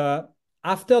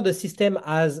after the system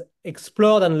has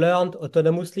explored and learned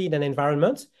autonomously in an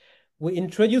environment, we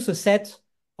introduce a set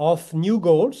of new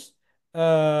goals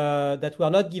that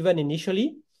were not given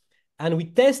initially. And we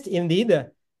test indeed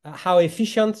how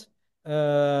efficient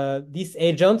this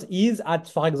agent is at,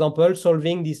 for example,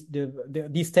 solving this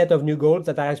set of new goals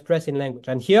that are expressed in language.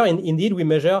 And here, indeed, we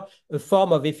measure a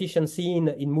form of efficiency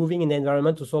in moving in the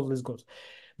environment to solve these goals.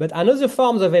 But another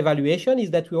form of evaluation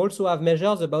is that we also have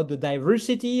measures about the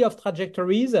diversity of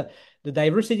trajectories, the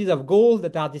diversities of goals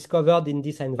that are discovered in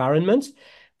this environment,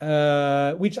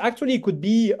 which actually could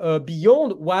be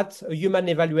beyond what a human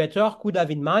evaluator could have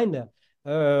in mind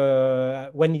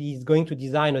when he is going to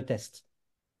design a test.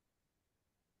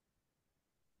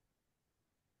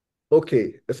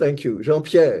 OK, thank you.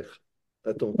 Jean-Pierre,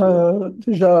 à ton tour.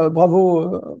 Déjà,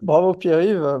 bravo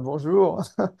Pierre-Yves, bonjour.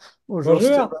 Bonjour.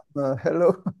 Stéphane,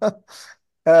 hello.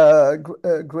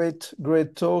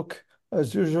 Great talk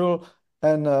as usual,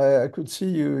 and I could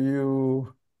see the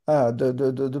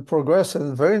progress,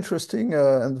 and very interesting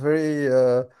and very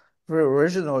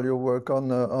original your work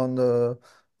on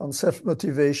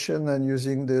self-motivation and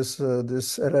using this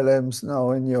LLMs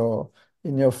now in your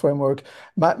framework.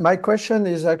 My question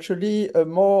is actually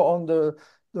more on the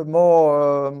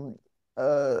more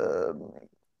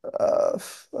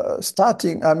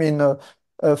starting, I mean, a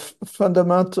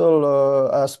fundamental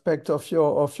aspect of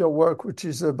your work, which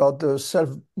is about the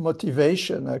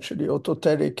self-motivation, actually,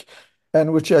 autotelic,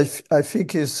 and which I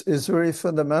think is very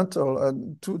fundamental,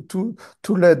 and to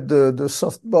let the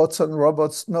soft bots and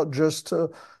robots not just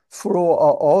follow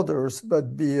our orders,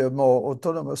 but be more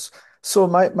autonomous. So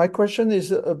my question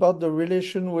is about the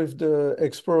relation with the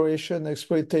exploitation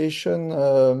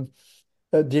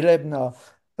dilemma.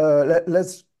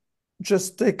 Let's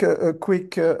just take a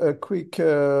quick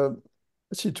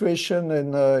situation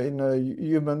in a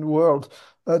human world.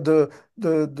 The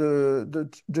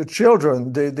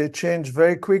children they change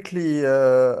very quickly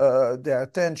their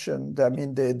attention. I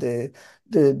mean they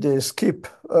skip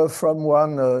from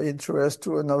one interest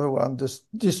to another one. This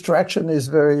distraction is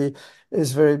very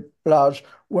large.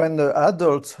 When the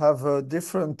adults have a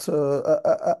different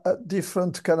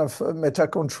kind of meta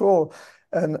control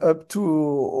and up to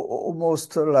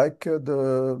almost like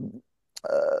the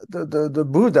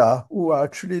Buddha, who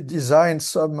actually designed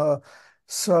some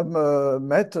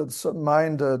methods, some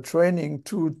mind training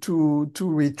to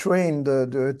retrain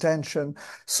the attention.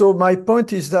 So my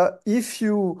point is that if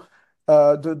you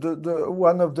the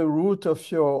one of the root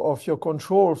of your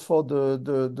control for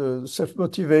the self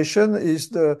motivation is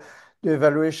the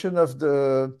evaluation of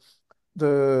the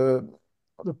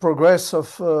progress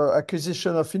of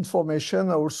acquisition of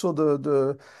information, also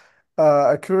the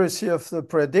accuracy of the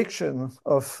prediction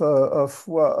of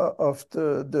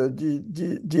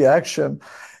the action.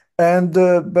 And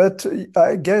but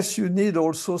I guess you need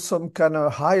also some kind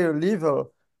of higher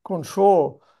level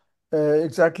control,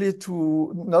 exactly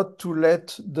to not to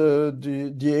let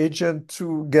the agent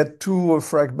to get too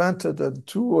fragmented and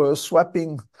too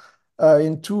swapping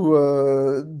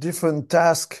into different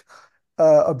tasks.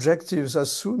 Objectives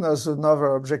as soon as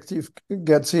another objective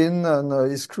gets in and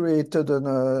is created and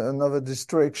another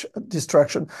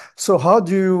distraction. So how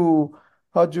do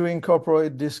you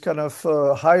incorporate this kind of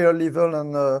higher level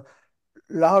and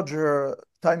larger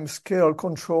time scale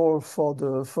control for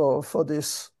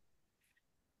this?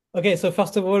 Okay, so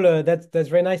first of all, that's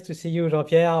very nice to see you,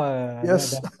 Jean-Pierre.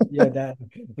 Yes.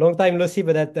 Long time no see,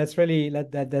 but that's really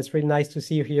nice to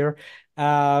see you here.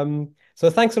 So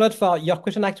thanks a lot for your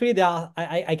question. Actually, there are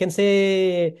I can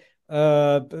say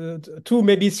two,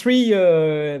 maybe three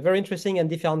very interesting and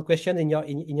different questions in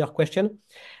your question.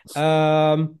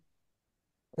 Let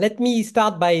me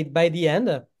start by the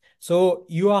end. So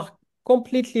you are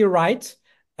completely right.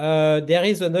 There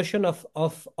is a notion of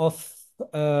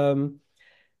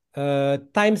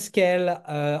time scale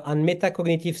and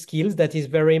metacognitive skills that is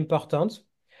very important.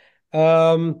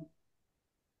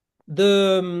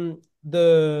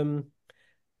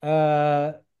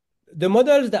 The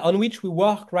models on which we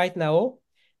work right now,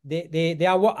 they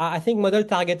are, I think, model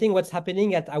targeting what's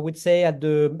happening at, I would say, at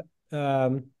the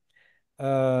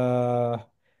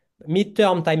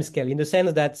midterm time scale, in the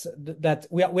sense that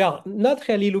we are not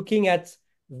really looking at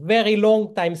very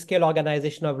long time scale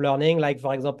organization of learning, like,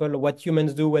 for example, what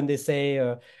humans do when they say,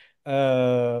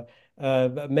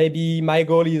 maybe my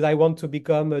goal is I want to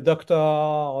become a doctor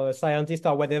or a scientist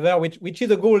or whatever, which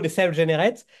is a goal they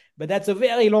self-generate, but that's a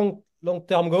very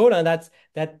long-term goal, and that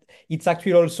it's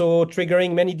actually also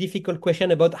triggering many difficult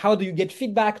questions about how do you get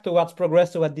feedback towards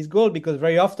progress toward this goal, because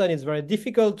very often it's very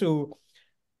difficult to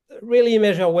really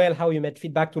measure well how you made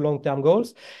feedback to long-term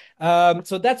goals.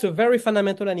 So that's a very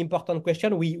fundamental and important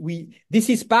question. This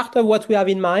is part of what we have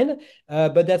in mind,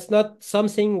 but that's not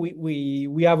something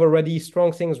we have already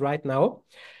strong things right now.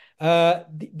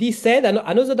 This said,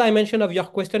 another dimension of your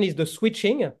question is the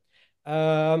switching.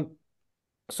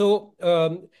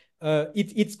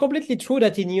 It's completely true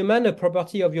that in human, a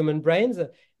property of human brains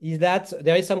is that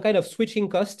there is some kind of switching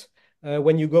cost.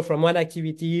 When you go from one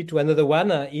activity to another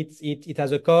one, it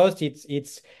has a cost.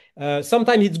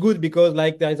 Sometimes it's good because,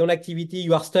 like, there is one activity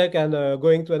you are stuck, and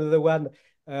going to another one,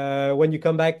 when you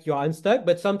come back you are unstuck.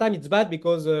 But sometimes it's bad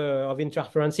because of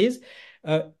interferences.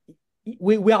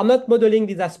 We are not modeling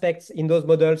these aspects in those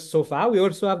models so far. We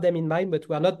also have them in mind, but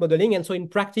we are not modeling. And so in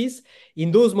practice,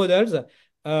 in those models,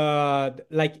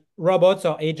 like robots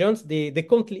or agents, they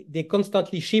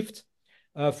constantly shift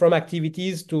from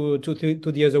activities to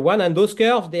the other one, and those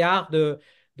curves, they are the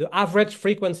average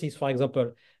frequencies, for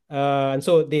example, and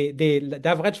so the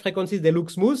average frequencies, they look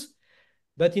smooth,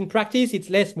 but in practice it's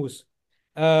less smooth.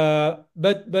 But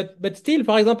still,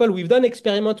 for example, we've done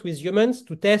experiments with humans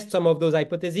to test some of those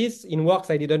hypotheses in works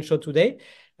I didn't show today,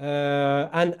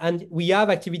 and we have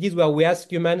activities where we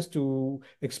ask humans to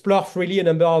explore freely a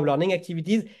number of learning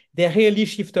activities. They really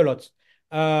shift a lot.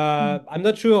 I'm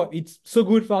not sure it's so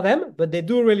good for them, but they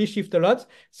do really shift a lot.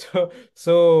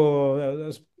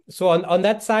 So on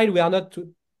that side, we are not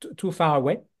too far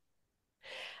away.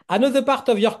 Another part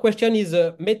of your question is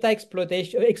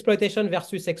exploitation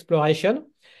versus exploration.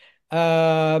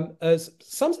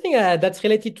 Something that's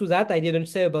related to that, I didn't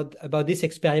say about this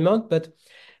experiment, but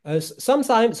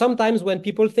sometimes when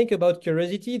people think about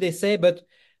curiosity, they say, but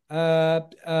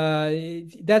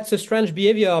that's a strange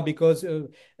behavior because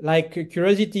like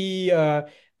curiosity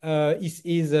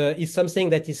is something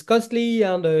that is costly,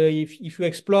 and if you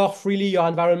explore freely your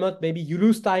environment, maybe you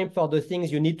lose time for the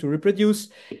things you need to reproduce.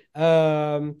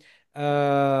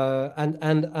 And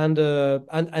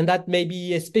that may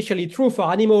be especially true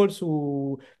for animals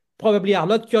who probably are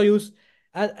not curious.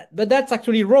 But that's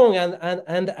actually wrong,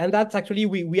 and that's actually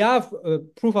we have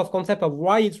proof of concept of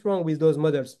why it's wrong with those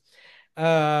models.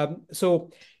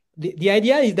 So the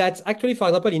idea is that actually, for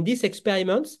example, in these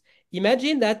experiments,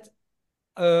 imagine that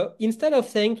instead of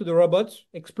saying to the robot,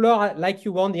 explore like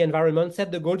you want the environment,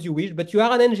 set the goals you wish, but you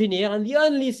are an engineer, and the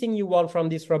only thing you want from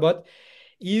this robot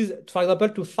is, for example,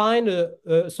 to find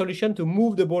a solution to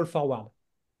move the ball forward.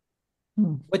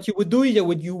 What you would do is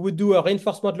you would do a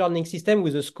reinforcement learning system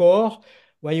with a score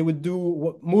where you would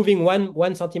do moving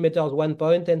 1 centimeter 1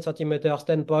 point, 10 centimeters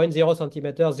 10 points, 0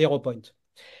 centimeters 0 point.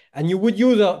 And you would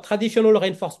use a traditional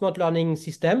reinforcement learning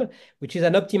system, which is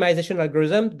an optimization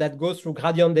algorithm that goes through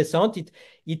gradient descent.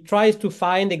 It tries to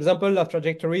find examples of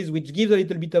trajectories which gives a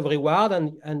little bit of reward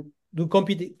and do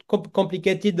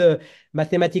complicated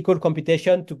mathematical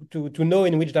computation to know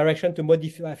in which direction to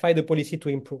modify the policy to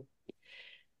improve.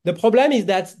 The problem is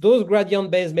that those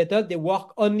gradient-based methods, they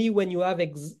work only when you have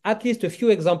at least a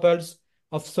few examples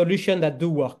of solutions that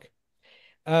do work.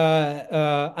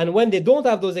 And when they don't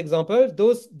have those examples,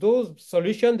 those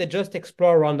solutions, they just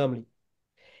explore randomly.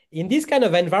 In this kind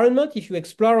of environment, if you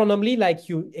explore randomly, like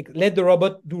you let the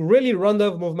robot do really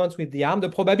random movements with the arm, the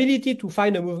probability to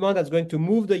find a movement that's going to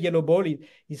move the yellow ball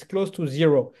is close to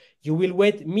 0. You will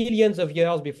wait millions of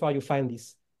years before you find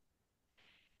this.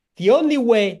 The only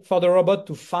way for the robot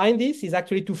to find this is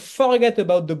actually to forget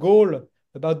about the goal,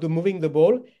 about the moving the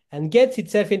ball, and get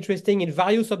itself interested in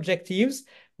various objectives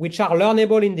which are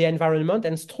learnable in the environment.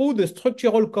 And through the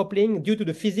structural coupling, due to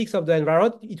the physics of the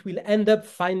environment, it will end up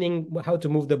finding how to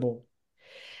move the ball.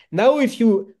 Now, if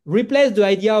you replace the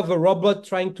idea of a robot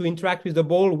trying to interact with the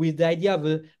ball with the idea of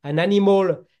an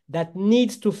animal that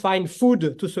needs to find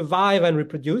food to survive and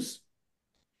reproduce,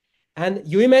 and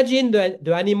you imagine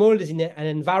the animal is in an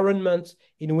environment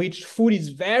in which food is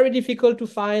very difficult to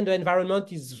find, the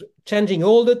environment is changing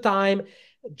all the time,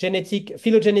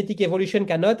 phylogenetic evolution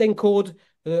cannot encode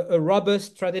a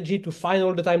robust strategy to find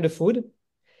all the time the food,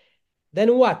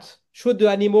 then what? Should the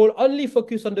animal only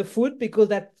focus on the food because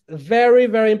that's very,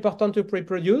 very important to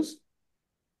reproduce?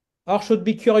 Or should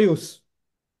be curious?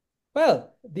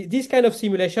 Well, this kind of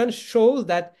simulation shows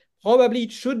that probably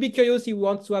it should be curious if it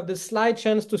wants to have the slight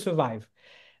chance to survive.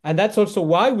 And that's also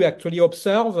why we actually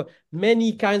observe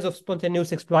many kinds of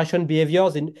spontaneous exploration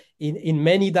behaviors in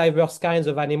many diverse kinds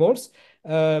of animals.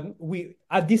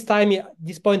 At this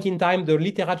point in time, the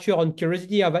literature on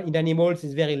curiosity in animals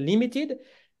is very limited,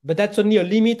 but that's only a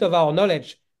limit of our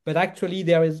knowledge. But actually,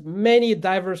 there is many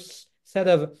diverse set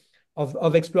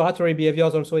of exploratory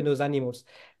behaviors also in those animals.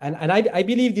 And I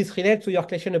believe this relates to your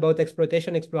question about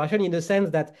exploration in the sense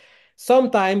that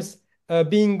sometimes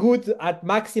being good at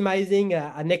maximizing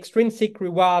an extrinsic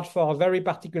reward for very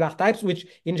particular types, which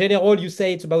in general you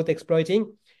say it's about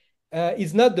exploiting,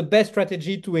 is not the best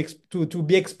strategy to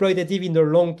be exploitative in the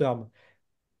long term.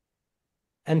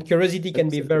 And curiosity can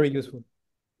be very useful.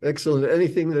 Excellent.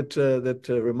 Anything that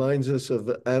reminds us of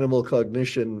animal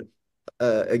cognition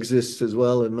exists as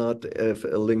well, and not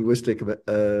a linguistic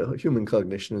human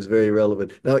cognition is very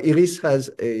relevant. Now, Iris has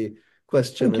a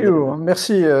question. Thank you.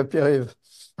 Merci, Pierre-Yves.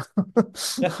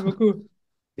 Merci beaucoup.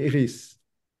 Iris.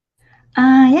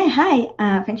 Yeah, hi.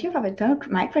 Thank you for the talk.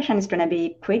 My question is going to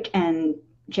be quick and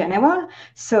general.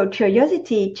 So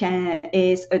curiosity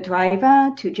is a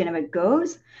driver to generate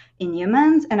goals in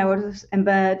humans,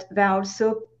 but there are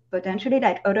also potentially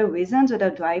like other reasons, other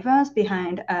drivers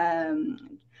behind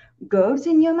goals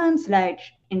in humans, like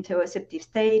interoceptive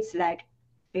states, like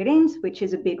feelings, which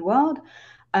is a big word.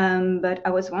 But I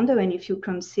was wondering if you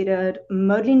considered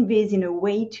modeling this in a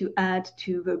way to add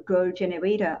to the goal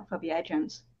generator for the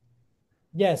agents.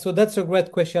 Yeah, so that's a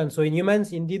great question. So in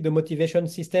humans, indeed, the motivation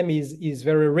system is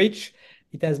very rich.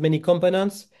 It has many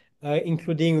components,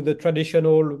 including the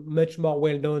traditional, much more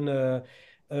well-known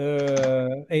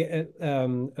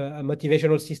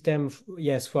motivational system,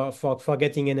 yes, for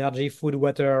getting energy, food,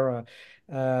 water,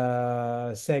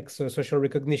 sex, social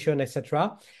recognition,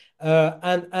 etc.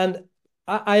 And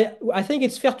I think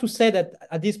it's fair to say that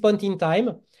at this point in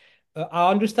time,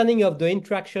 our understanding of the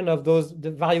interaction of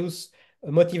the various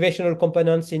motivational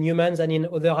components in humans and in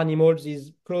other animals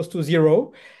is close to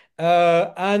 0.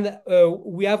 And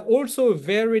we have also a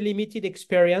very limited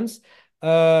experience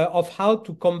of how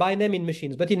to combine them in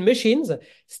machines. But in machines,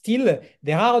 still,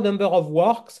 there are a number of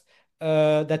works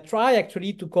that try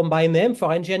actually to combine them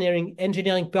for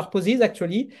engineering purposes,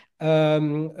 actually.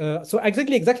 So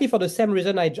exactly for the same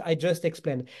reason I just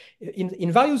explained.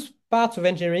 In various parts of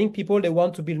engineering, they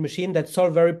want to build machines that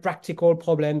solve very practical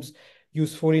problems,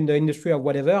 useful in the industry or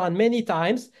whatever. And many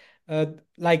times,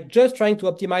 like just trying to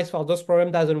optimize for those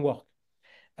problems doesn't work.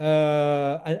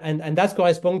 And that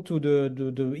corresponds to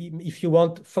if you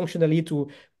want functionally to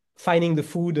finding the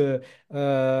food in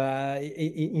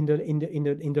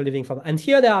the living form. And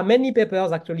here there are many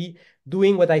papers actually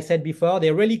doing what I said before.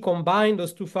 They really combine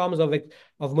those two forms of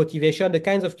motivation, the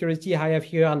kinds of curiosity I have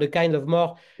here and the kind of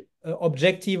more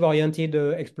objective oriented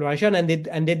exploration, and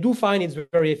they do find it's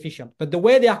very efficient. But the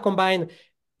way they are combined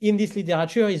in this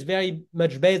literature is very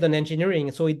much based on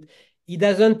engineering, so it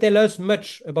doesn't tell us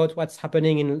much about what's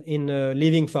happening in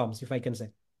living forms, if I can say.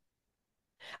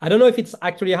 I don't know if it's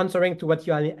actually answering to what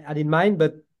you had in mind,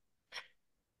 but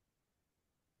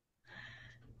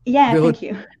yeah, thank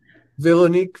you.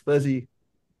 Véronique, vas-y.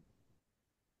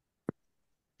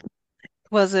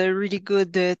 Was a really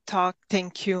good talk.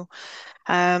 Thank you.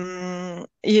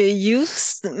 You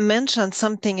mentioned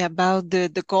something about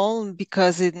the goal,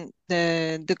 because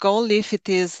the goal, if it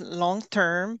is long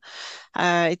term,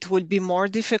 it will be more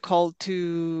difficult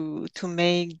to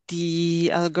make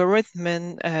the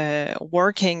algorithm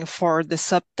working for the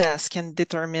subtask and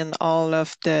determine all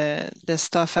of the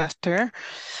stuff after.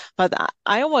 But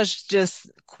I was just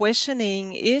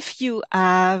questioning if you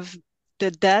have the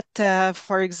data,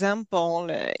 for example,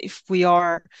 if we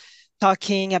are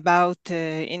talking about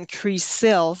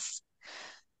increases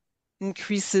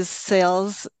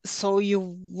sales, so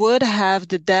you would have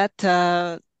the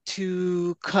data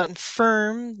to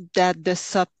confirm that the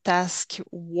subtask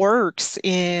works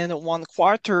in 1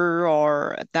 quarter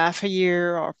or half a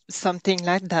year or something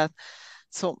like that.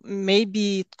 So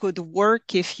maybe it could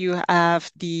work if you have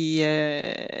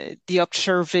the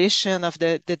observation of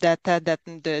the data that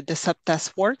the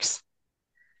subtask works.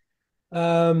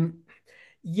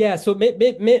 Yeah, so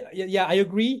yeah, I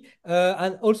agree.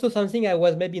 And also something I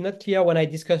was maybe not clear when I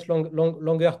discussed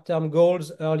longer term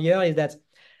goals earlier is that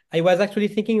I was actually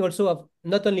thinking also of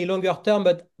not only longer term,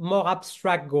 but more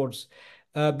abstract goals.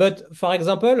 But for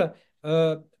example,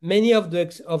 many of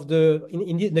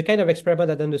in the kind of experiment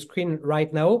that's on the screen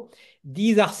right now,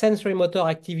 these are sensory motor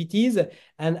activities,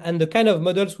 and the kind of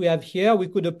models we have here, we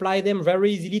could apply them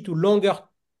very easily to longer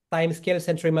time scale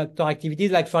sensory motor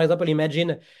activities. Like, for example,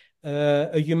 imagine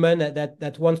a human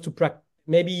that wants to practice.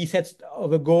 Maybe he sets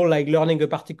of a goal like learning a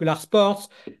particular sport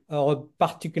or a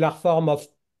particular form of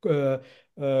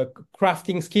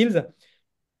crafting skills.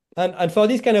 And for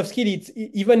this kind of skill,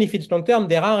 even if it's long term,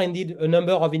 there are indeed a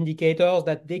number of indicators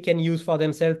that they can use for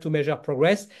themselves to measure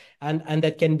progress, and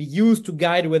that can be used to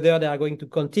guide whether they are going to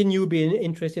continue being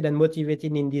interested and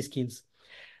motivated in these skills.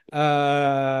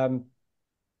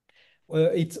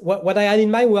 It's what I had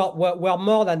in mind were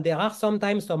more than there are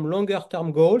sometimes some longer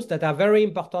term goals that are very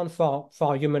important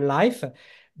for human life,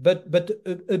 but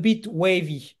a bit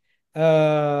wavy.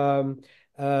 For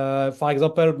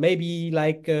example, maybe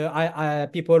like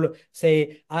people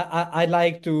say, I'd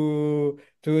like to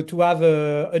have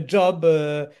a job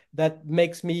that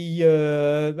makes me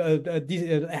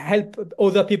help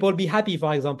other people be happy,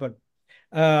 for example.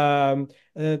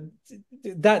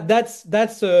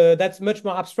 That's much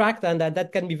more abstract, and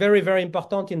that can be very, very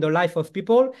important in the life of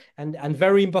people and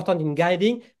very important in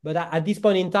guiding. But at this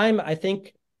point in time, I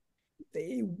think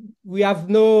we have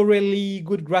no really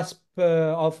good grasp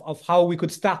of how we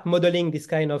could start modeling this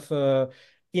kind of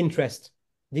interest.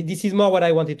 This is more what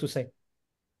I wanted to say.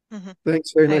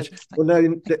 Thanks very much. On a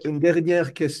une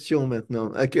dernière question maintenant.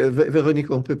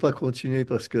 Véronique, on ne peut pas continuer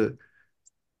parce que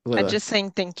voilà. I'm just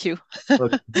saying thank you.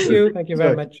 Okay. Thank you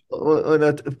very much.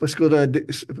 Parce qu'on a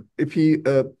et puis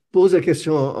pose la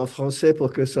question en français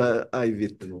pour que ça aille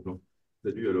vite.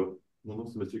 Salut, alors. Mon nom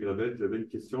c'est Mathieu Gravel. J'avais une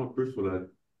question un peu sur la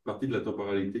partie de la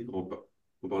temporalité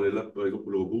on parlait là, par exemple,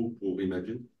 pour le robot ou pour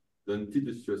Imagine, dans une type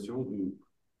de situation où,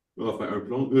 enfin, un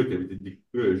plan qui avait été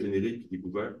généré et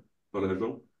découvert par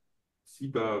l'agent, si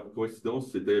par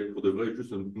coïncidence, c'était pour de vrai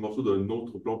juste un morceau d'un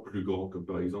autre plan plus grand, comme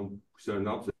par exemple, pousser un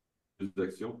arbre, c'est des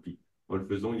actions, puis en le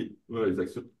faisant, les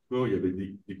actions, il y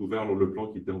avait découvert le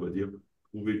plan qui était, on va dire,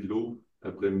 trouver de l'eau,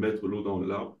 après mettre l'eau dans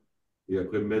l'arbre, et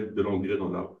après mettre de l'engrais dans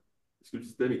l'arbre. Est-ce que le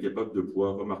système est capable de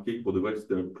pouvoir remarquer que pour de vrai,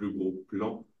 c'était un plus gros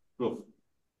plan,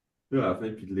 à la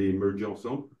fin, puis de les merger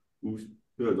ensemble, ou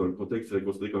dans le contexte, il serait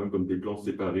considéré quand même comme des plans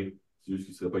séparés, c'est juste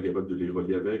qu'ils ne seraient pas capables de les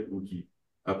relier avec, ou qui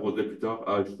apprendraient plus tard,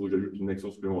 il faut que j'ajoute une action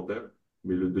supplémentaire,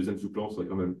 mais le deuxième sous-plan serait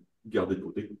quand même gardé de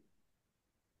côté.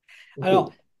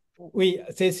 Alors, oui,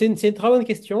 c'est une très bonne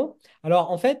question. Alors,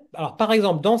 en fait, par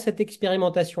exemple, dans cette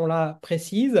expérimentation-là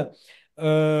précise,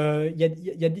 il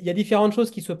y a différentes choses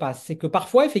qui se passent. C'est que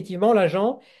parfois, effectivement,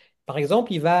 l'agent, par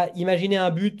exemple, il va imaginer un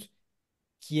but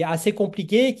qui est assez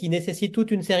compliqué, qui nécessite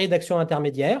toute une série d'actions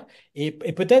intermédiaires. Et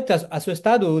peut-être à ce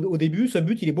stade, au début, ce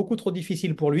but, il est beaucoup trop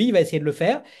difficile pour lui, il va essayer de le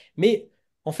faire. Mais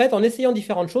en fait, en essayant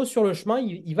différentes choses sur le chemin,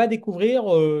 il va découvrir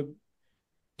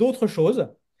d'autres choses.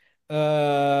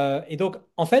 Et donc,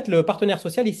 en fait, le partenaire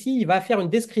social ici, il va faire une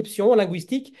description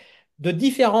linguistique de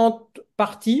différentes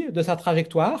parties de sa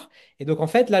trajectoire. Et donc, en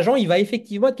fait, l'agent, il va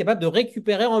effectivement être capable de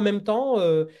récupérer en même temps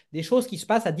des choses qui se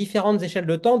passent à différentes échelles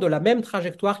de temps de la même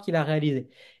trajectoire qu'il a réalisée.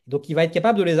 Donc, il va être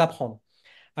capable de les apprendre.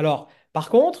 Alors, par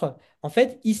contre, en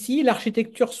fait, ici,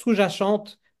 l'architecture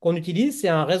sous-jacente qu'on utilise, c'est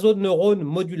un réseau de neurones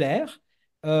modulaire.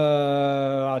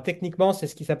 Techniquement, c'est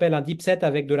ce qui s'appelle un deep set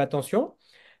avec de l'attention.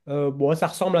 Bon, ça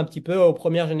ressemble un petit peu aux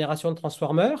premières générations de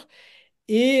transformers.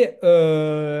 Et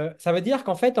ça veut dire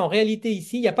qu'en fait, en réalité,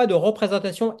 ici, il n'y a pas de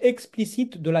représentation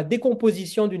explicite de la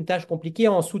décomposition d'une tâche compliquée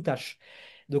en sous-tâches.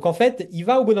 Donc, en fait, il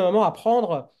va au bout d'un moment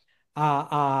apprendre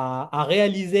à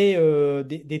réaliser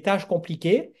des tâches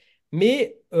compliquées.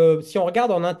 Mais si on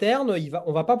regarde en interne,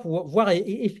 on va pas pouvoir voir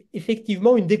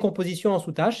effectivement une décomposition en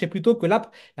sous-tâches. C'est plutôt que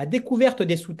la découverte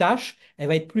des sous-tâches, elle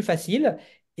va être plus facile.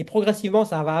 Et progressivement,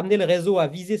 ça va amener le réseau à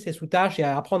viser ses sous-tâches et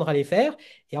à apprendre à les faire.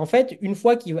 Et en fait, une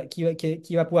fois qu'il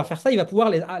va pouvoir faire ça, il va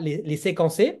pouvoir les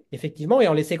séquencer, effectivement. Et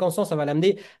en les séquençant, ça va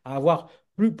l'amener à avoir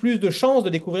plus de chances de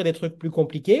découvrir des trucs plus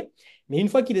compliqués. Mais une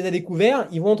fois qu'il les a découverts,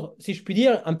 ils vont être, si je puis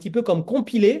dire, un petit peu comme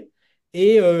compilés.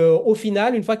 Et au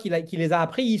final, une fois qu'il les a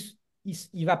appris,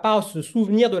 il va pas se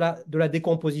souvenir de la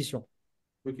décomposition.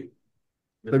 OK.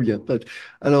 Très bien.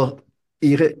 Alors,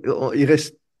 il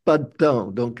reste pas de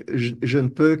temps, donc je ne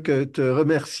peux que te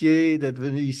remercier d'être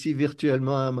venu ici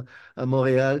virtuellement à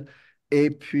Montréal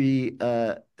et puis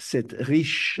cette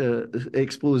riche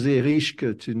exposé riche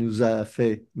que tu nous as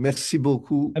fait. Merci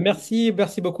beaucoup. Merci,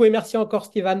 merci beaucoup. Et merci encore,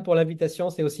 Stéphane, pour l'invitation.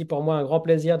 C'est aussi pour moi un grand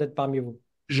plaisir d'être parmi vous.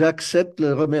 J'accepte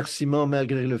le remerciement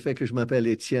malgré le fait que je m'appelle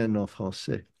Étienne en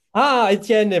français. Ah,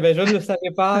 Étienne, eh ben, je ne le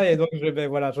savais pas et donc ben,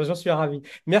 voilà, j'en suis ravi.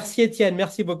 Merci, Étienne.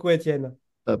 Merci beaucoup, Étienne.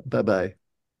 Bye bye.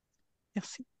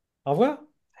 Merci. Au revoir.